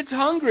 my kid's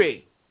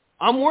hungry.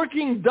 I'm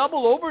working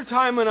double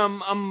overtime and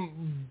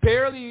I'm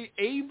barely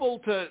able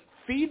to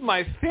feed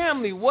my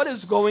family. What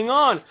is going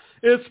on?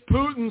 It's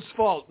Putin's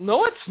fault.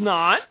 No, it's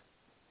not.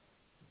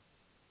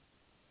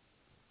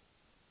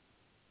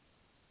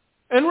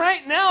 And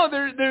right now,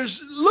 there's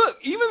look,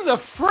 even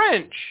the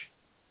French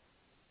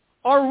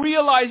are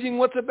realizing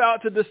what's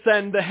about to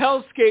descend, the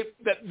hellscape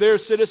that their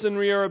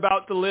citizenry are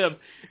about to live.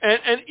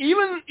 And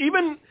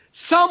even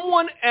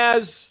someone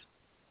as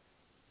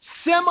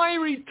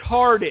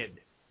semi-retarded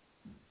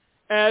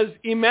as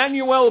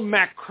Emmanuel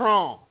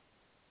Macron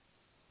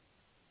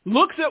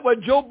looks at what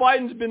Joe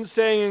Biden's been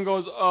saying and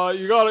goes,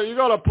 you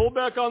gotta pull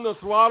back on the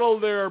throttle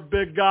there,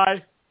 big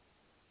guy.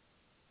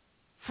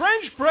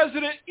 French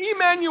President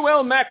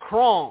Emmanuel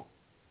Macron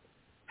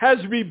has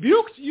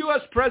rebuked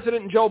U.S.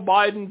 President Joe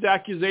Biden's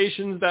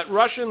accusations that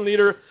Russian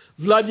leader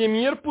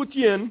Vladimir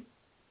Putin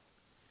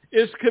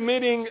is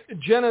committing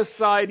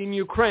genocide in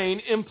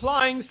Ukraine,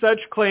 implying such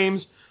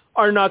claims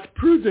are not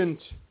prudent.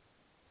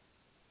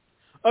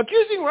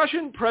 Accusing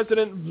Russian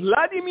President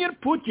Vladimir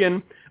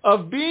Putin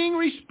of being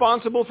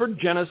responsible for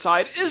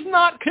genocide is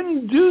not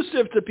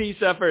conducive to peace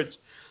efforts.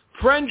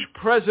 French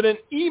President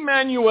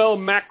Emmanuel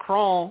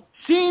Macron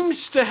seems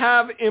to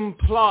have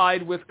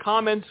implied with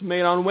comments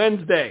made on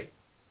Wednesday.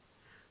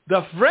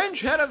 The French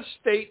head of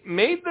state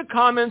made the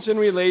comments in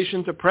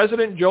relation to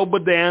President Joe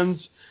Biden's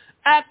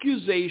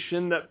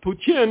accusation that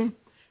Putin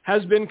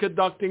has been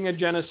conducting a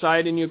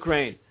genocide in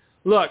Ukraine.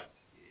 Look,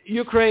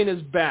 Ukraine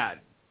is bad.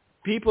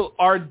 People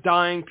are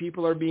dying.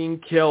 People are being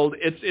killed.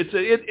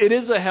 It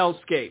is a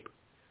hellscape.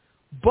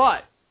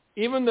 But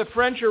even the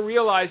French are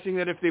realizing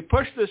that if they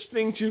push this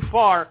thing too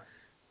far,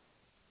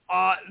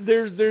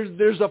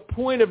 there's a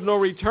point of no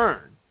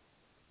return.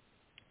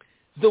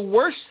 The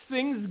worse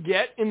things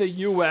get in the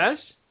U.S.,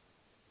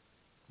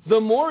 the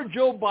more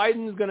Joe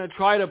Biden's going to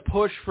try to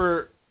push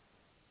for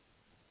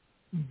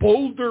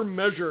bolder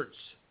measures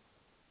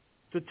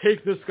to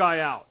take this guy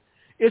out,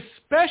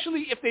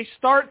 especially if they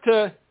start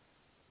to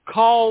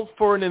call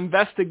for an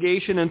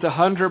investigation into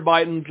Hunter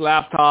Biden's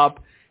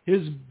laptop,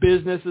 his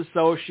business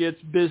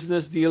associates,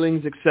 business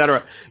dealings,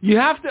 etc. You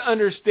have to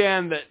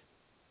understand that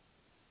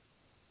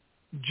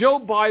Joe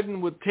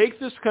Biden would take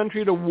this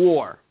country to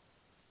war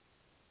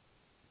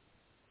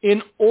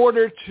in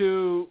order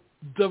to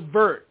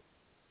divert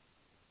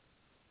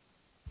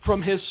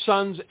from his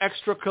son's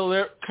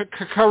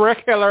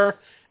extracurricular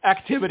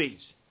activities.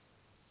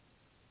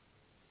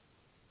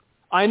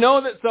 I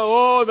know that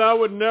that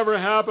would never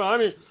happen. I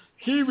mean,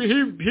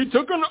 he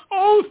took an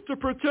oath to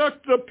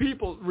protect the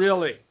people.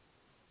 Really?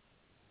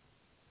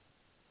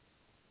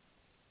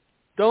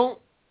 Don't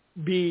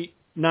be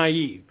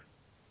naive.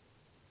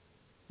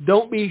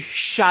 Don't be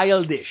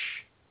childish.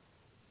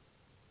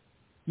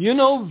 You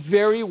know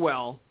very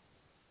well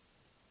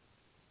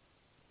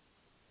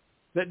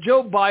that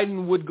Joe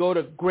Biden would go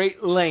to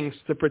great lengths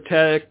to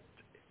protect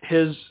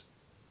his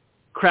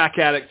crack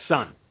addict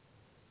son.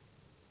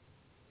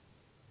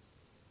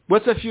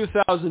 What's a few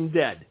thousand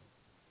dead?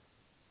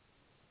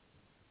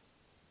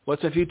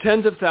 What's a few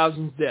tens of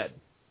thousands dead?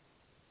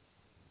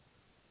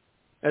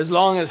 As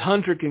long as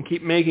Hunter can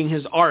keep making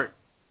his art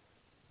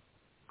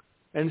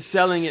and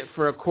selling it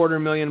for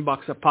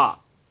 $250,000 a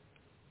pop.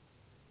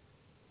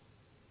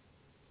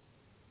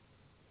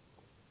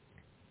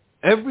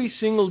 Every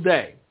single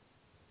day,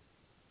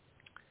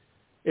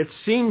 it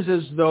seems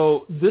as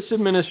though this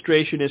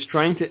administration is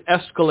trying to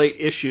escalate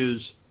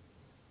issues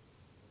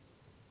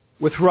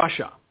with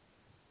Russia.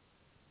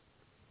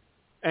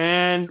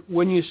 And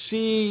when you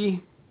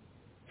see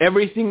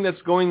everything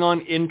that's going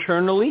on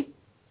internally,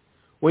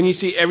 when you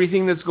see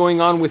everything that's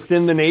going on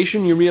within the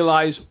nation, you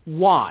realize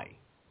why.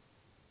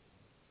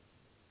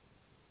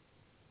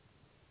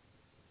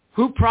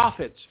 Who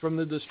profits from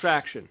the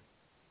distraction?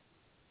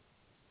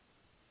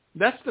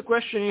 That's the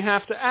question you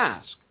have to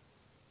ask.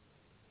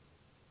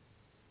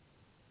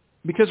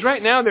 Because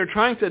right now they're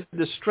trying to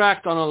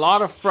distract on a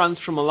lot of fronts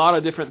from a lot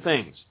of different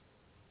things.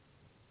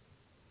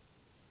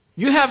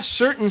 You have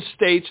certain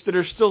states that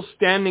are still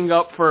standing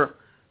up for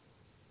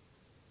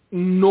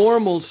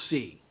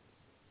normalcy,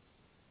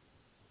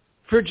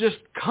 for just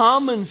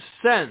common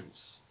sense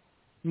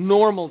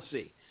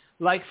normalcy,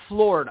 like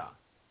Florida.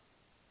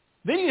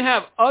 Then you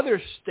have other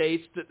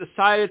states that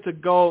decided to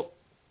go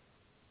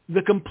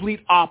the complete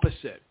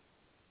opposite.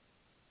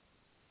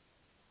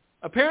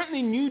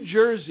 Apparently New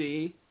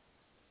Jersey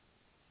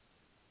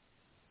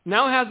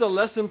now has a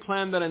lesson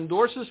plan that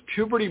endorses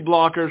puberty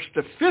blockers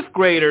to fifth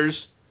graders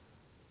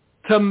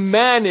to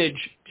manage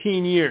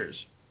teen years.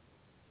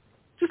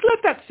 Just let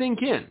that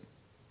sink in.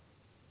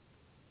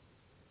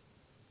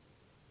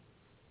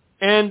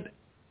 And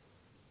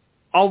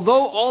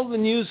although all the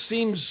news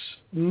seems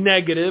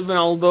negative and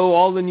although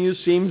all the news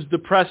seems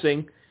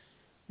depressing,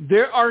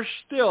 there are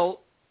still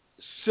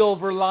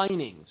silver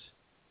linings.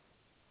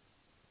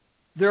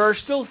 There are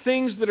still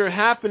things that are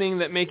happening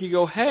that make you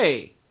go,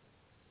 hey,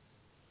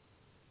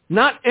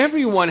 not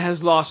everyone has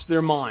lost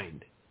their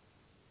mind.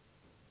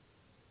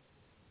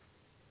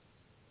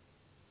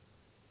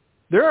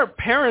 There are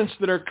parents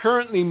that are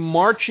currently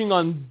marching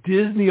on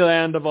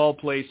Disneyland, of all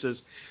places,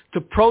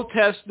 to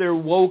protest their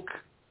woke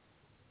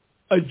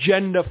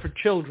agenda for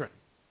children.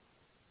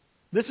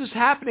 This is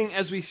happening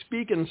as we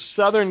speak in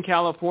Southern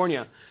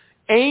California.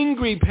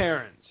 Angry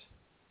parents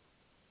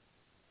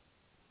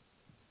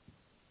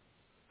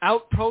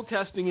out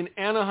protesting in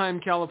Anaheim,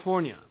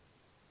 California,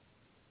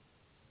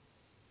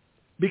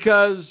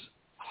 because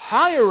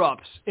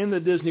higher-ups in the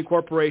Disney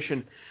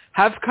Corporation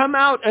have come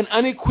out and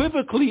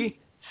unequivocally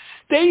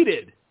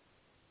stated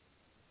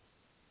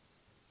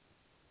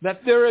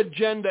that their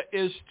agenda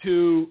is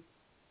to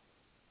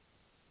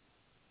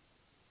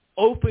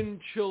open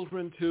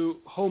children to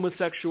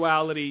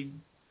homosexuality,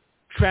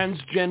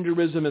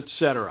 transgenderism,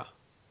 etc.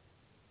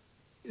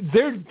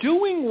 They're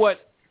doing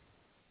what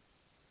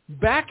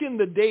back in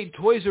the day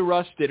Toys R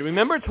Us did.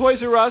 Remember Toys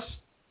R Us?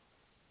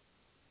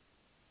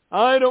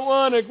 I don't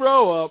want to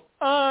grow up.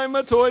 I'm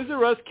a Toys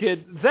R Us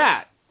kid.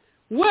 That.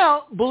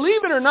 Well,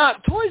 believe it or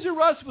not, Toys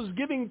R Us was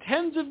giving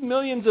tens of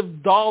millions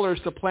of dollars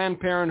to Planned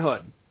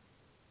Parenthood.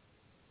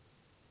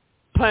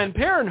 Planned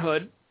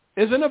Parenthood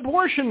is an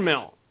abortion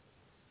mill.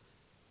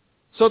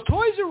 So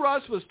Toys R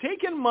Us was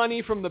taking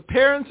money from the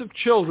parents of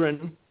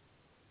children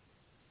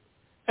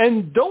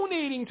and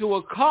donating to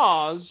a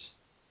cause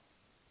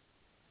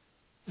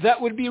that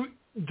would be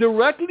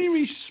directly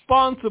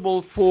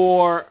responsible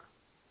for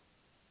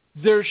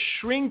their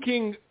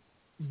shrinking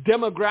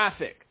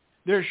demographic,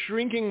 their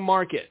shrinking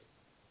market.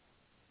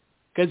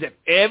 Because if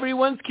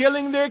everyone's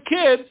killing their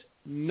kids,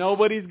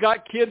 nobody's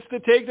got kids to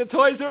take to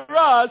Toys R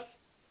Us.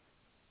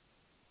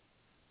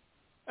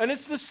 And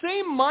it's the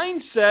same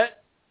mindset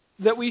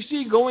that we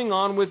see going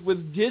on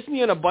with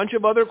Disney and a bunch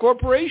of other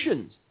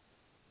corporations.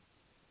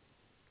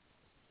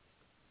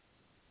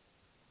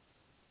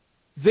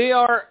 They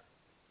are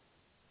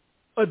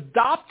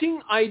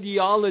adopting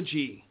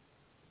ideology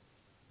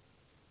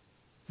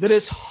that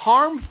is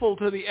harmful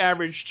to the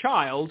average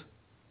child,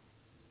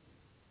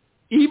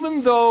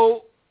 even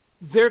though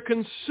their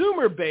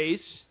consumer base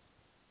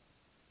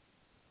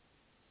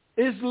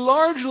is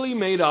largely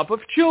made up of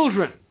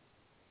children.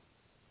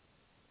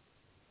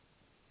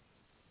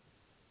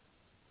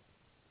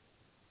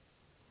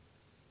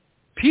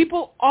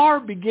 People are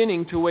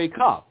beginning to wake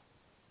up.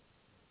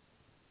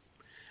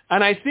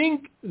 And I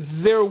think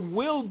there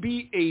will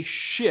be a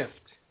shift.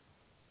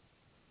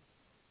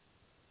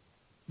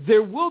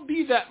 There will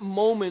be that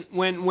moment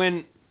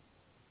when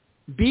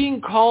being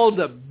called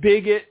a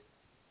bigot,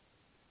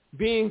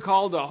 being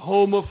called a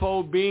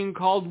homophobe, being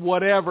called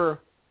whatever,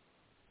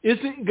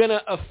 isn't going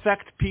to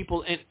affect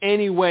people in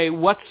any way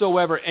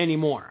whatsoever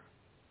anymore.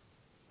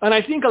 And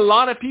I think a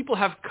lot of people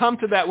have come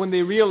to that when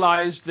they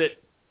realize that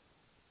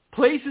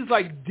places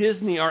like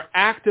Disney are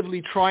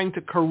actively trying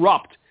to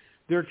corrupt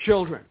their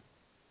children.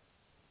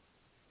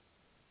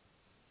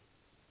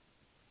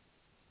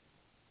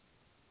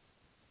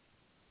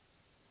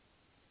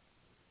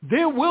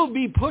 There will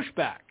be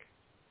pushback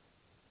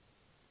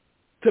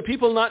to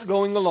people not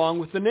going along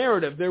with the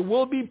narrative. There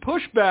will be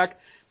pushback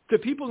to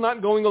people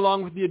not going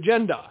along with the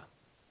agenda.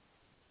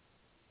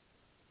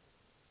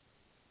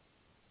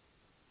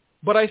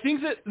 But I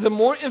think that the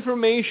more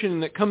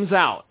information that comes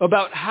out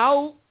about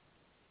how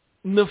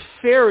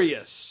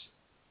nefarious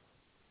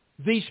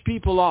these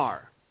people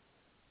are,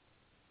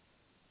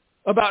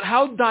 about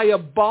how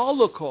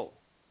diabolical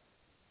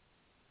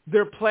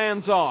their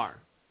plans are,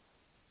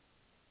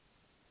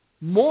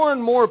 more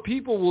and more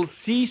people will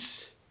cease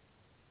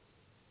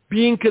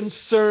being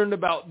concerned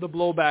about the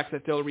blowback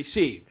that they'll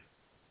receive.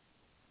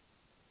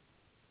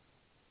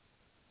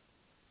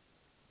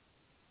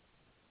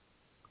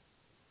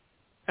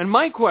 And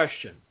my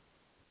question,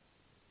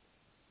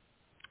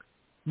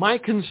 my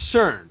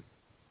concern,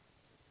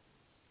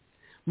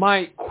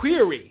 my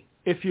query,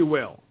 if you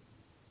will,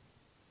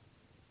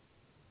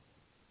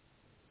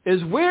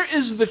 is where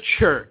is the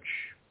church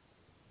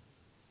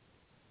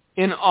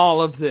in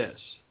all of this?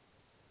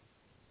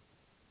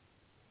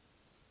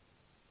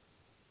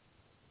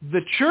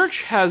 The church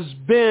has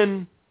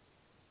been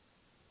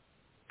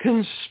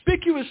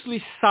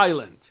conspicuously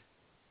silent.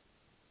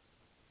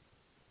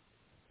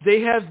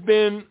 They have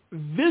been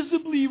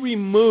visibly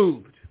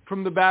removed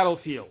from the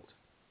battlefield.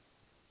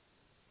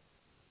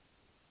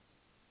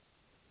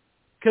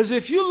 Because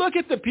if you look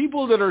at the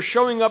people that are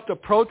showing up to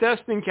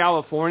protest in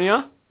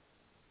California,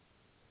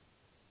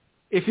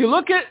 if you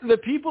look at the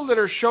people that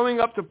are showing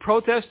up to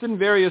protest in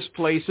various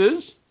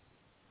places,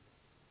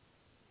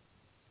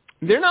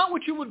 they're not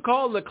what you would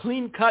call the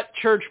clean-cut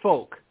church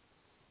folk.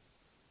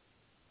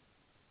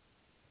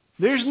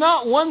 There's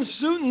not one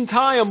suit and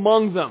tie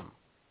among them.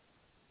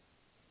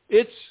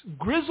 It's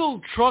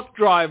grizzled truck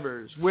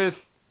drivers with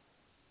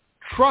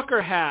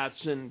trucker hats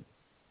and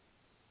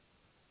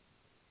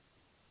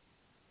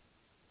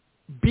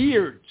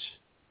beards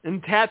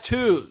and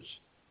tattoos.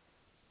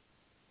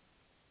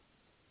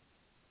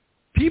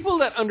 People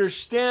that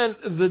understand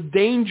the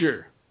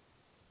danger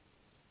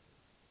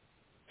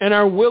and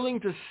are willing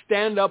to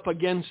stand up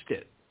against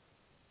it.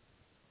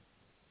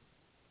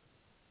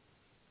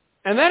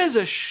 And that is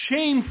a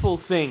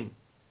shameful thing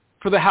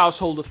for the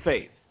household of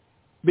faith,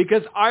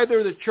 because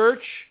either the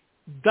church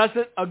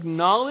doesn't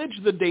acknowledge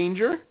the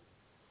danger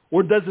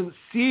or doesn't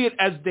see it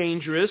as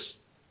dangerous,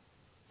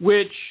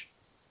 which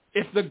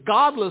if the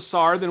godless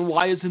are, then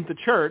why isn't the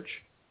church?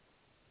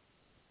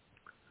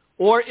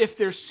 Or if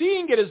they're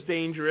seeing it as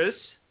dangerous,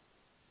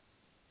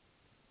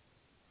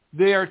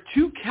 they are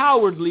too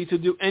cowardly to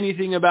do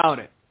anything about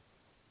it.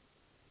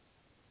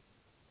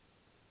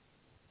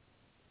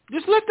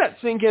 Just let that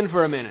sink in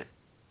for a minute.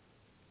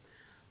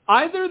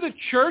 Either the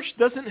church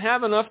doesn't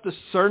have enough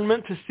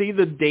discernment to see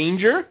the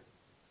danger,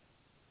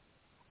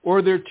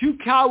 or they're too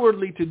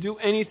cowardly to do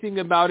anything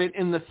about it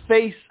in the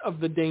face of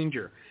the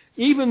danger.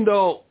 Even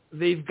though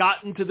they've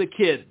gotten to the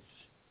kids,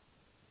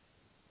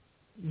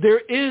 there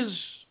is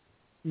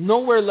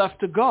nowhere left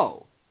to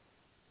go.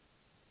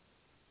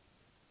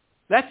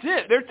 That's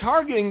it. They're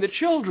targeting the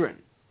children.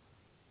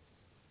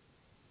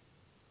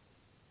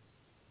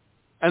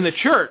 And the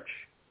church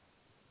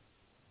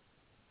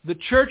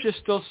is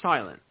still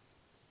silent.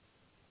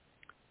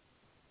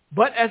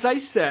 But as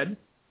I said,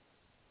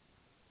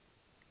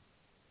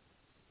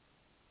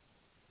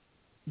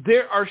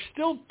 there are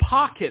still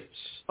pockets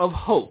of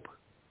hope.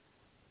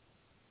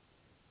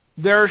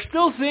 There are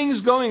still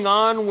things going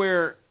on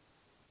where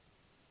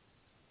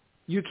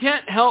you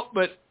can't help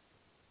but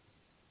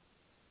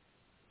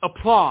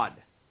applaud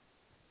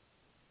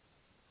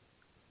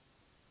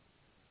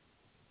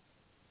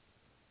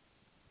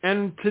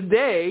And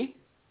today,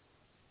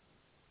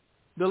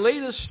 the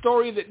latest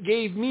story that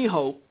gave me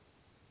hope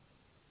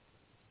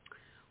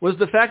was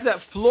the fact that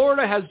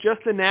Florida has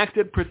just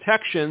enacted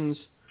protections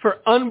for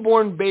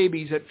unborn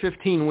babies at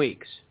 15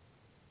 weeks.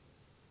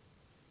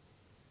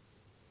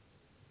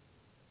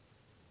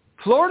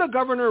 Florida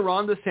Governor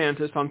Ron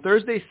DeSantis on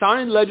Thursday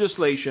signed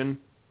legislation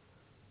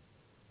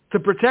to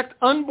protect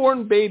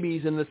unborn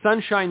babies in the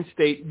Sunshine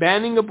State,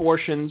 banning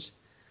abortions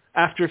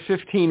after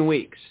 15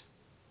 weeks.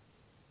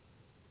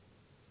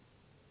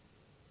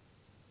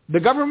 The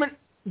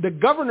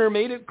governor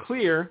made it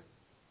clear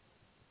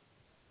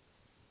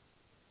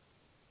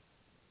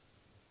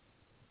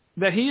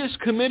that he is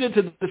committed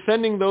to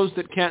defending those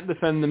that can't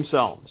defend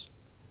themselves.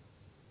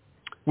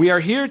 We are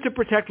here to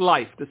protect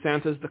life,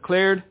 DeSantis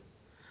declared,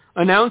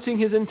 announcing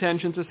his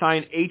intention to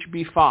sign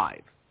HB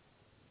 5.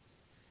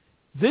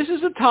 This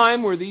is a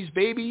time where these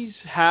babies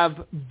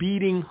have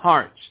beating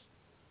hearts.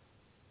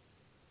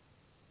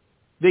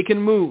 They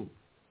can move,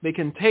 they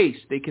can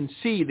taste, they can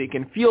see, they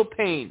can feel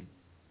pain.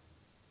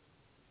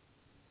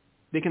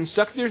 They can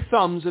suck their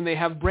thumbs and they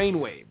have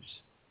brainwaves.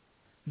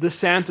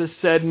 DeSantis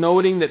said,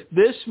 noting that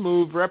this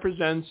move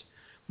represents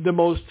the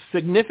most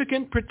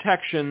significant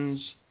protections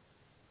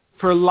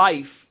for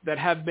life that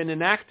have been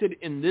enacted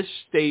in this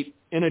state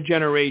in a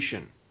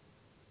generation.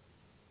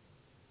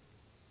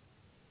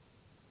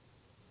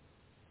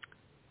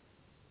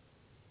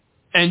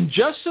 And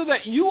just so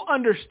that you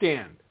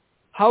understand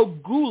how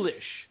ghoulish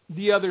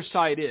the other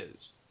side is,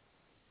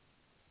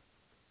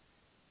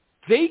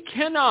 they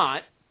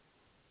cannot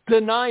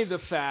deny the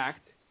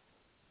fact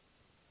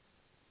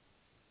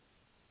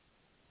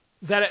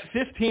that at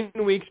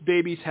 15 weeks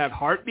babies have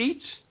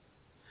heartbeats.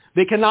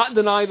 They cannot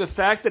deny the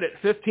fact that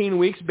at 15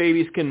 weeks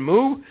babies can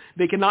move.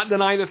 They cannot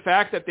deny the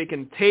fact that they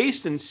can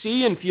taste and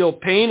see and feel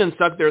pain and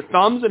suck their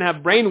thumbs and have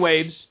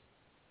brainwaves.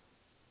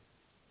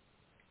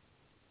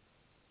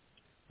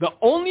 The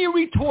only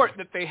retort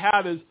that they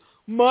have is,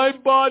 my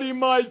body,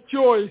 my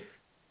choice.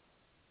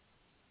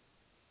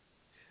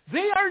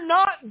 They are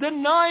not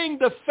denying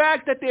the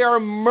fact that they are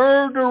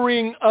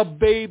murdering a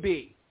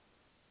baby.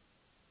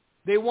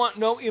 They want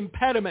no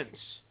impediments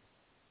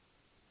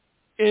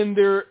in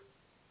their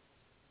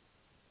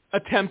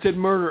attempted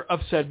murder of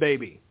said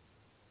baby.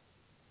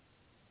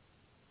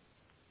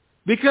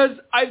 Because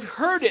I've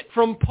heard it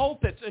from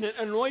pulpits and it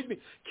annoys me.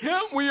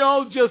 Can't we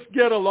all just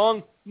get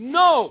along?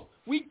 No,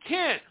 we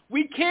can't.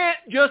 We can't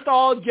just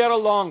all get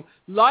along.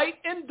 Light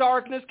and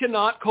darkness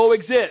cannot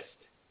coexist.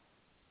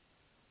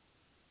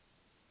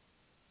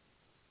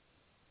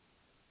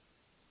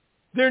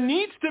 There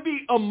needs to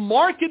be a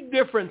marked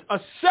difference, a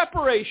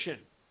separation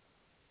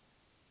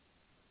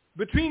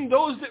between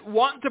those that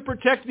want to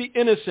protect the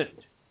innocent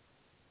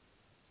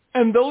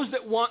and those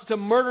that want to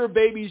murder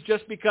babies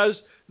just because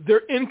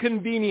they're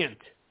inconvenient.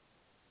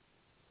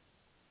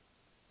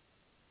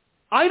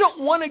 I don't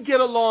want to get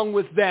along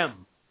with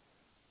them.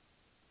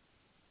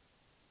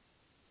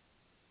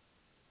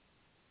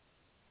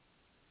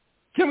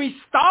 Can we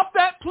stop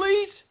that,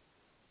 please?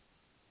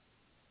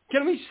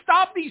 Can we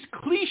stop these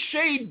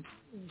cliched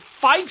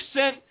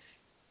 5-cent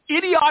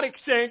idiotic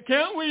saying,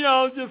 can't we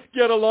all just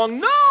get along?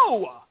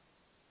 No!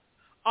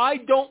 I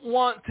don't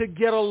want to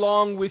get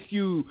along with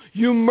you.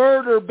 You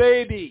murder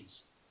babies.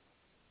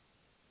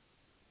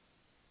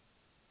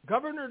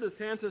 Governor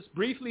DeSantis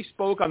briefly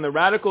spoke on the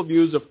radical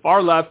views of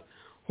far left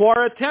who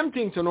are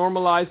attempting to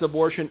normalize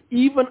abortion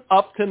even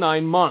up to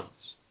 9 months.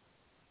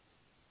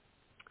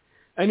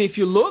 And if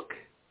you look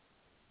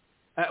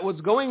at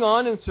what's going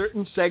on in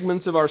certain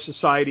segments of our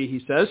society, he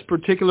says,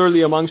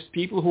 particularly amongst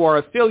people who are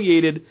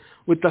affiliated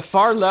with the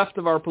far left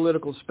of our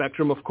political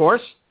spectrum, of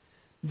course,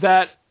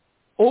 that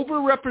is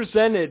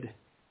overrepresented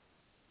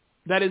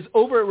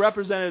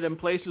in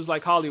places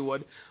like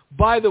Hollywood.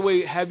 By the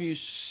way, have you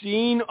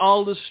seen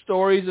all the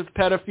stories of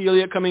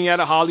pedophilia coming out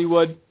of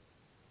Hollywood?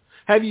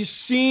 Have you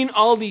seen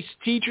all these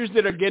teachers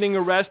that are getting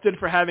arrested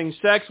for having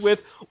sex with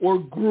or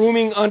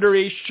grooming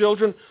underage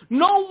children?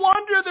 No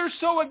wonder they're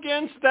so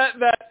against that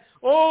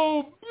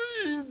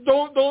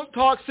don't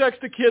talk sex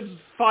to kids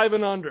 5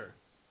 and under.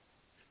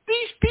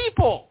 These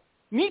people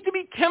need to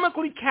be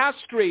chemically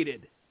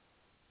castrated.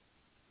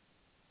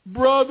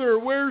 Brother,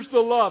 where's the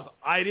love?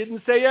 I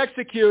didn't say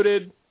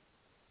executed.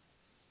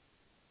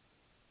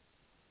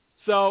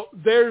 So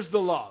there's the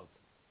love.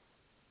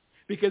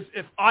 Because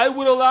if I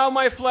would allow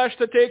my flesh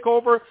to take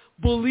over,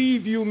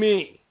 believe you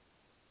me,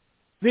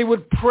 they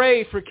would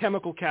pray for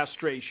chemical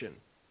castration.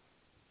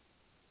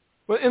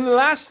 But in the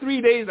last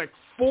 3 days, like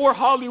 4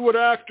 Hollywood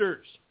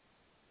actors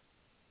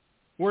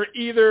were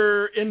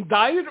either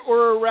indicted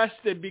or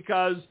arrested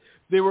because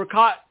they were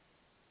caught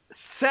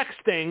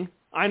sexting,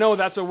 I know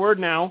that's a word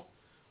now,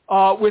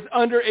 with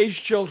underage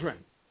children.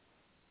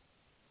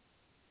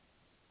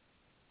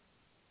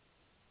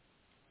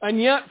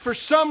 And yet, for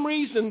some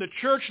reason, the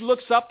church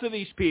looks up to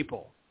these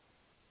people.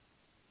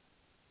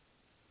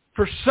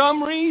 For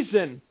some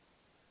reason,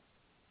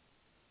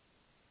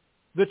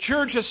 the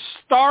church is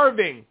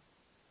starving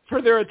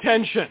for their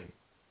attention.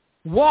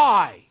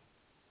 Why?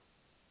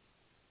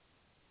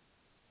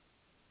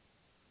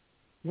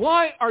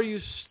 Why are you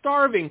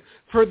starving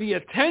for the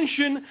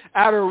attention,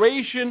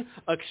 adoration,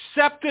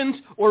 acceptance,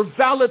 or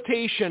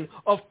validation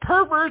of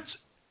perverts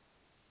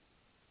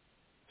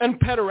and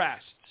pederasts?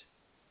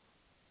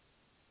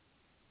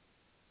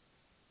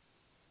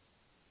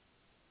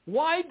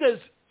 Why does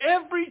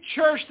every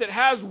church that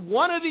has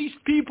one of these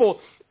people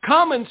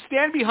come and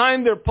stand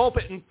behind their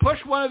pulpit and push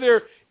one of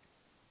their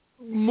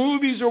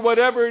movies or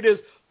whatever it is,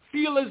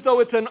 feel as though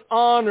it's an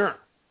honor?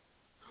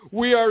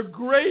 We are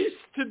graced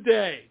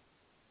today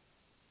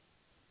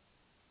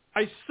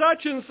by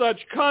such and such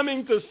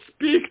coming to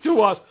speak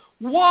to us.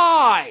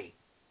 Why?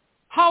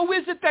 How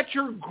is it that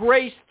you're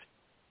graced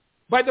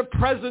by the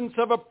presence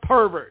of a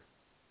pervert?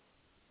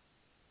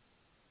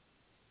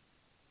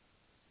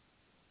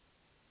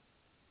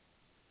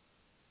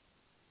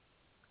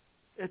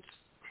 It's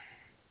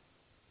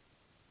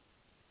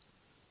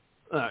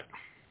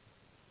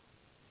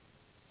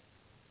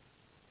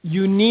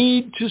you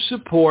need to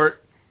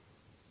support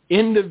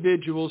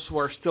individuals who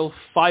are still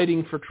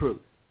fighting for truth.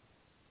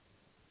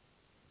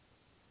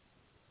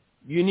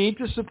 You need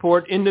to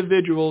support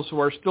individuals who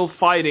are still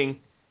fighting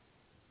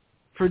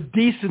for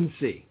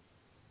decency.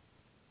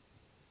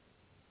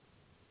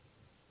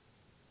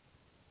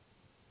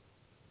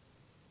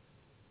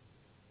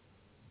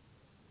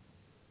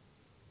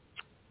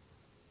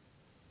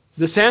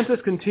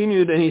 DeSantis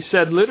continued and he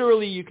said,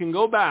 literally, you can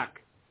go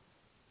back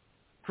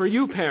for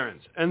you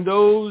parents, and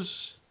those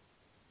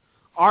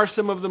are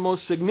some of the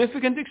most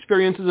significant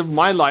experiences of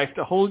my life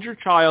to hold your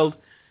child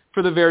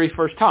for the very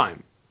first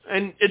time.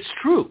 And it's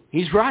true.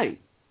 He's right.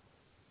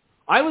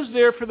 I was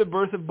there for the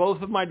birth of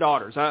both of my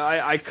daughters.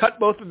 I cut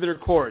both of their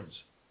cords.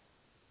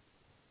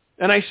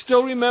 And I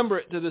still remember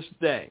it to this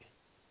day.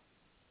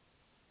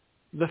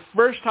 The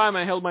first time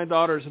I held my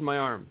daughters in my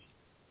arms.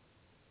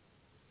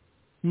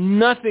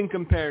 Nothing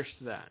compares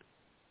to that.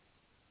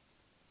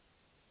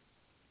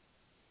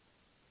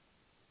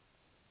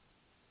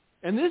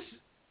 And this,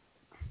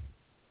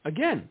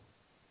 again,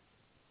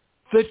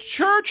 the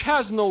church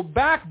has no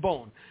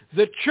backbone.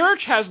 The church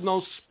has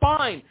no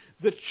spine.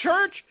 The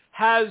church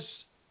has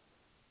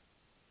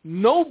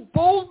no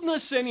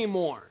boldness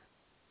anymore.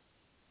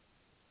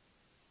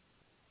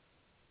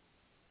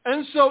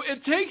 And so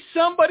it takes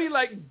somebody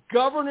like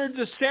Governor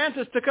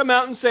DeSantis to come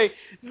out and say,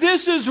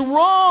 this is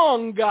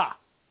wrong.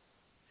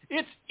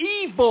 It's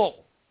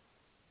evil.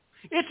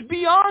 It's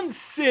beyond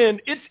sin.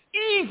 It's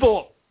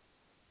evil.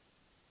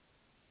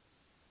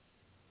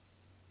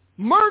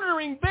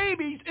 Murdering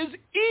babies is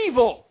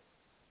evil.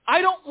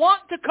 I don't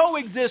want to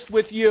coexist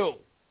with you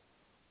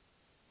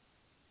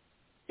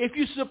if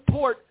you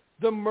support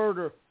the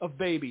murder of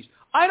babies.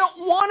 I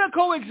don't want to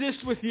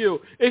coexist with you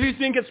if you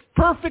think it's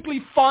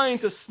perfectly fine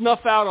to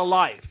snuff out a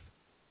life.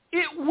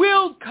 It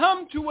will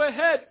come to a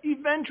head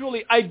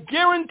eventually. I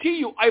guarantee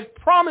you. I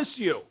promise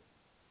you.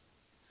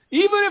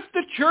 Even if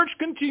the church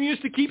continues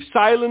to keep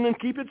silent and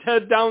keep its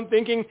head down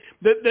thinking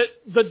that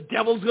the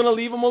devil's going to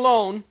leave them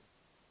alone,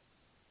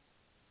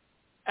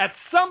 at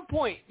some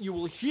point you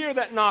will hear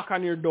that knock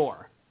on your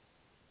door.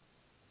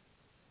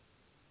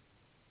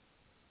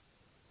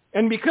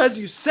 And because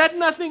you said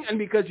nothing, and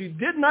because you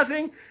did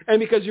nothing, and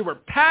because you were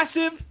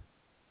passive,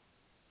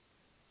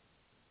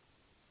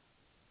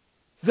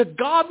 the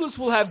godless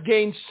will have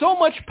gained so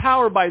much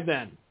power by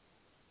then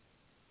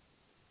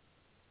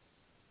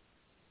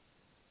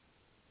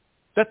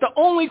that the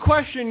only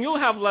question you'll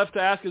have left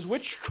to ask is,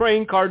 which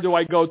train car do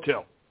I go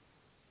to?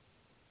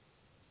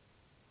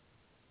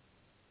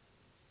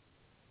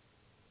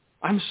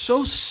 I'm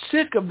so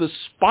sick of the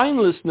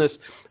spinelessness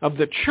of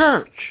the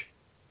church.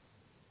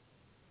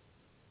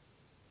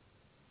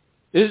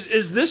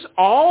 Is this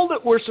all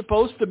that we're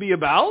supposed to be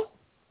about?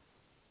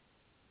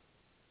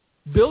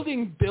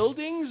 Building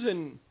buildings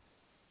and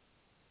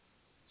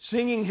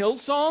singing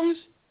Hillsongs?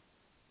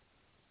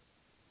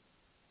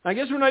 I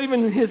guess we're not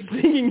even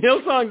singing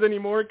Hillsongs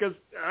anymore because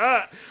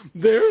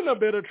they're in a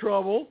bit of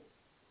trouble.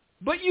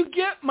 But you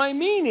get my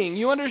meaning.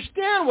 You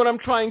understand what I'm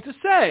trying to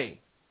say.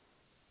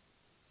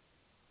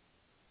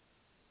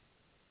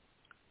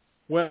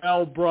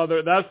 Well,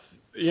 brother, that's,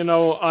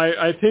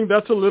 I think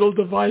that's a little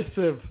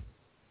divisive.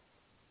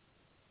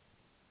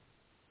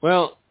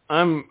 Well,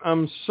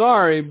 I'm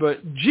sorry,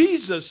 but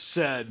Jesus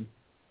said,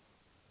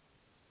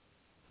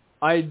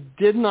 I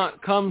did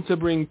not come to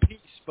bring peace,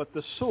 but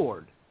the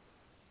sword.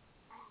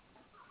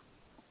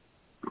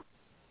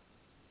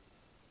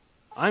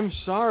 I'm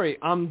sorry,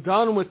 I'm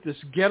done with this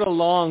get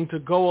along to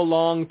go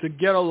along to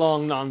get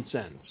along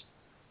nonsense.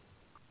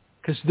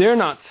 Because they're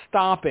not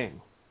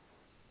stopping.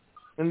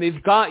 And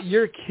they've got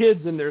your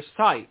kids in their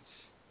sights.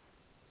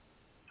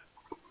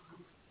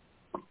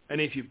 And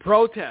if you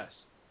protest,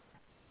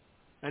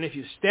 and if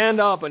you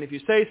stand up, and if you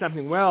say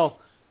something, well,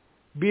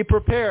 be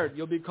prepared.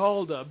 You'll be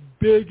called a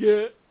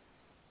bigot,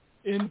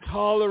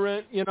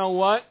 intolerant, you know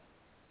what?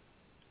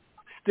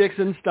 Sticks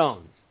and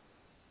stones.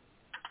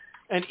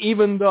 And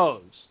even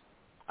those,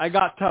 I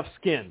got tough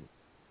skin.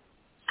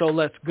 So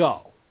let's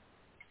go.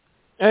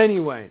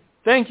 Anyway,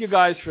 thank you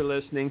guys for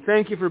listening.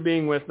 Thank you for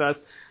being with us.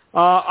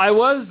 I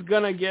was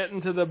going to get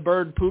into the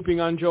bird pooping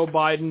on Joe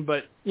Biden,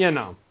 but,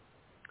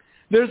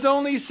 there's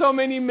only so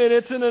many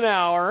minutes in an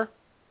hour.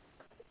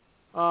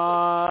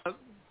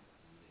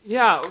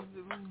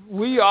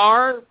 We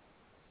are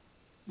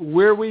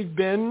where we've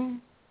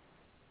been.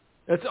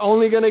 It's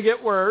only going to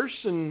get worse,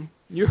 and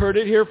you heard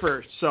it here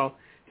first. So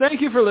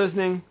thank you for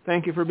listening.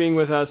 Thank you for being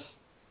with us.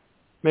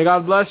 May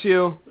God bless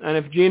you. And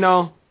if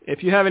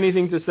you have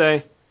anything to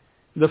say,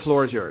 the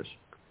floor is yours.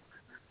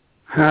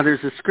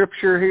 There's a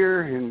scripture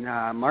here in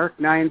Mark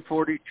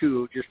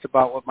 9:42, just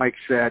about what Mike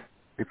said.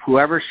 If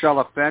whoever shall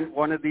offend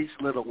one of these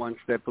little ones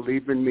that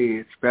believe in me,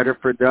 it's better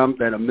for them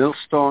that a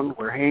millstone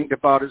were hanged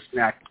about his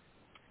neck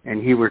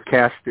and he were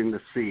cast in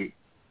the sea.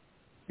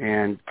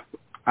 And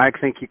I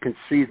think you can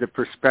see the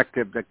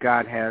perspective that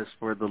God has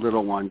for the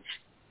little ones.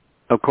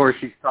 Of course,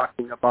 he's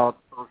talking about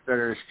those that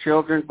are his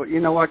children, but you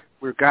know what?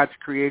 We're God's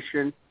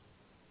creation,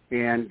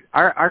 and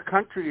our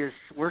country is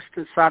worse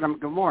than Sodom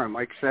and Gomorrah.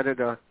 Mike said it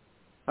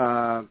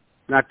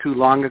not too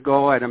long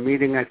ago at a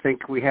meeting I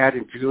think we had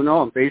in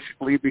Juneau, and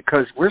basically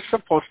because we're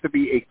supposed to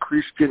be a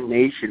Christian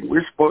nation.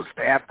 We're supposed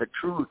to have the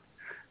truth.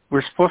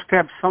 We're supposed to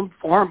have some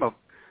form of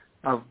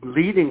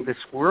leading this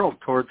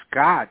world towards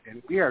God,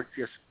 and we are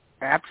just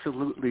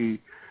absolutely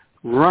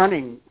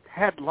running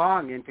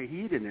headlong into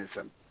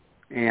hedonism.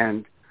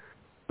 And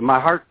my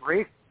heart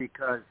breaks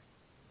because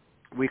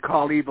we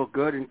call evil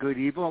good and good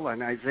evil,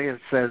 and Isaiah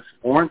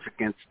warns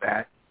against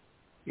that.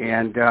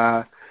 And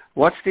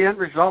what's the end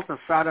result of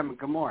Sodom and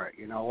Gomorrah?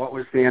 What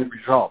was the end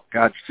result?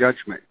 God's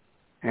judgment.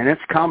 And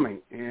it's coming.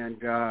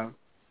 And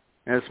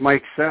as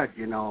Mike said,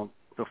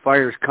 the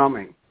fire's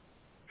coming.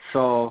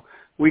 So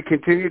we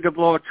continue to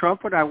blow a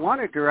trumpet. I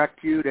want to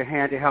direct you to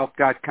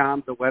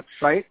handyhelp.com, the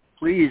website.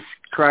 Please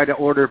try to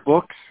order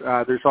books.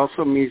 There's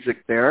also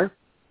music there.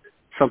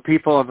 Some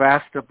people have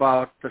asked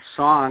about the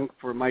song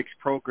for Mike's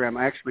program.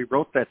 I actually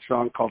wrote that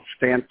song called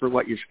Stand for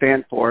What You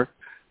Stand For.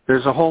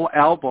 There's a whole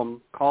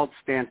album called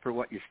Stand for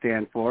What You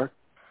Stand For.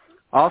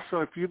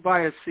 Also, if you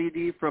buy a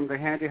CD from the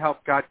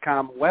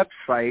handyhelp.com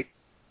website,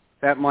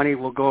 that money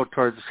will go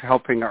towards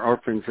helping our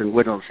orphans and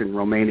widows in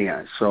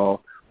Romania.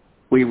 So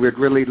we would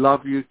really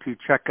love you to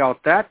check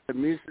out that, the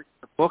music,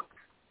 the book,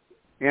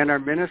 and our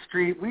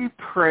ministry. We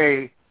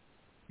pray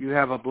you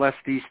have a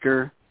blessed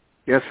Easter.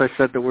 Yes, I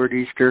said the word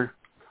Easter.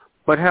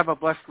 But have a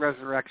blessed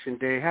Resurrection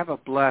Day. Have a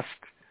blessed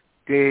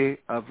day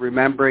of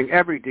remembering.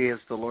 Every day is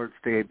the Lord's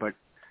Day, but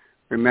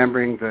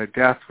remembering the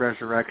death,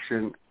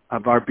 resurrection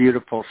of our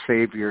beautiful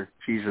Savior,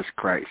 Jesus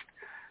Christ.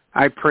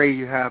 I pray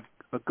you have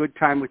a good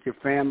time with your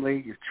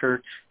family, your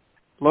church.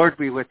 Lord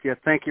be with you.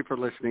 Thank you for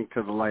listening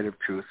to the Light of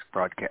Truth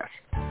broadcast.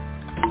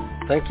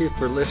 Thank you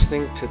for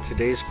listening to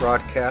today's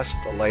broadcast,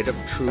 The Light of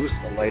Truth,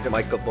 The Light of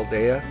Michael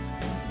Boldea.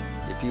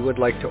 If you would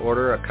like to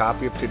order a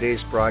copy of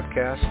today's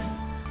broadcast,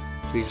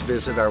 please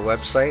visit our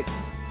website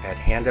at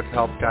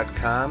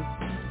handofhelp.com.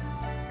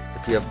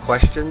 If you have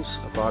questions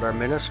about our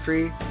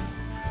ministry,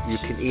 you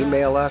can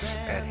email us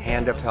at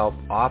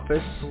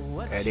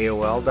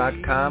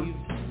handofhelpoffice@aol.com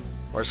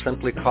or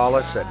simply call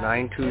us at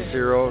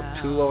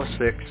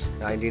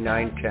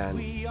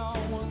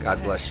 920-206-9910.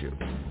 God bless you.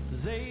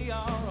 They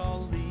are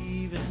all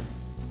leaving.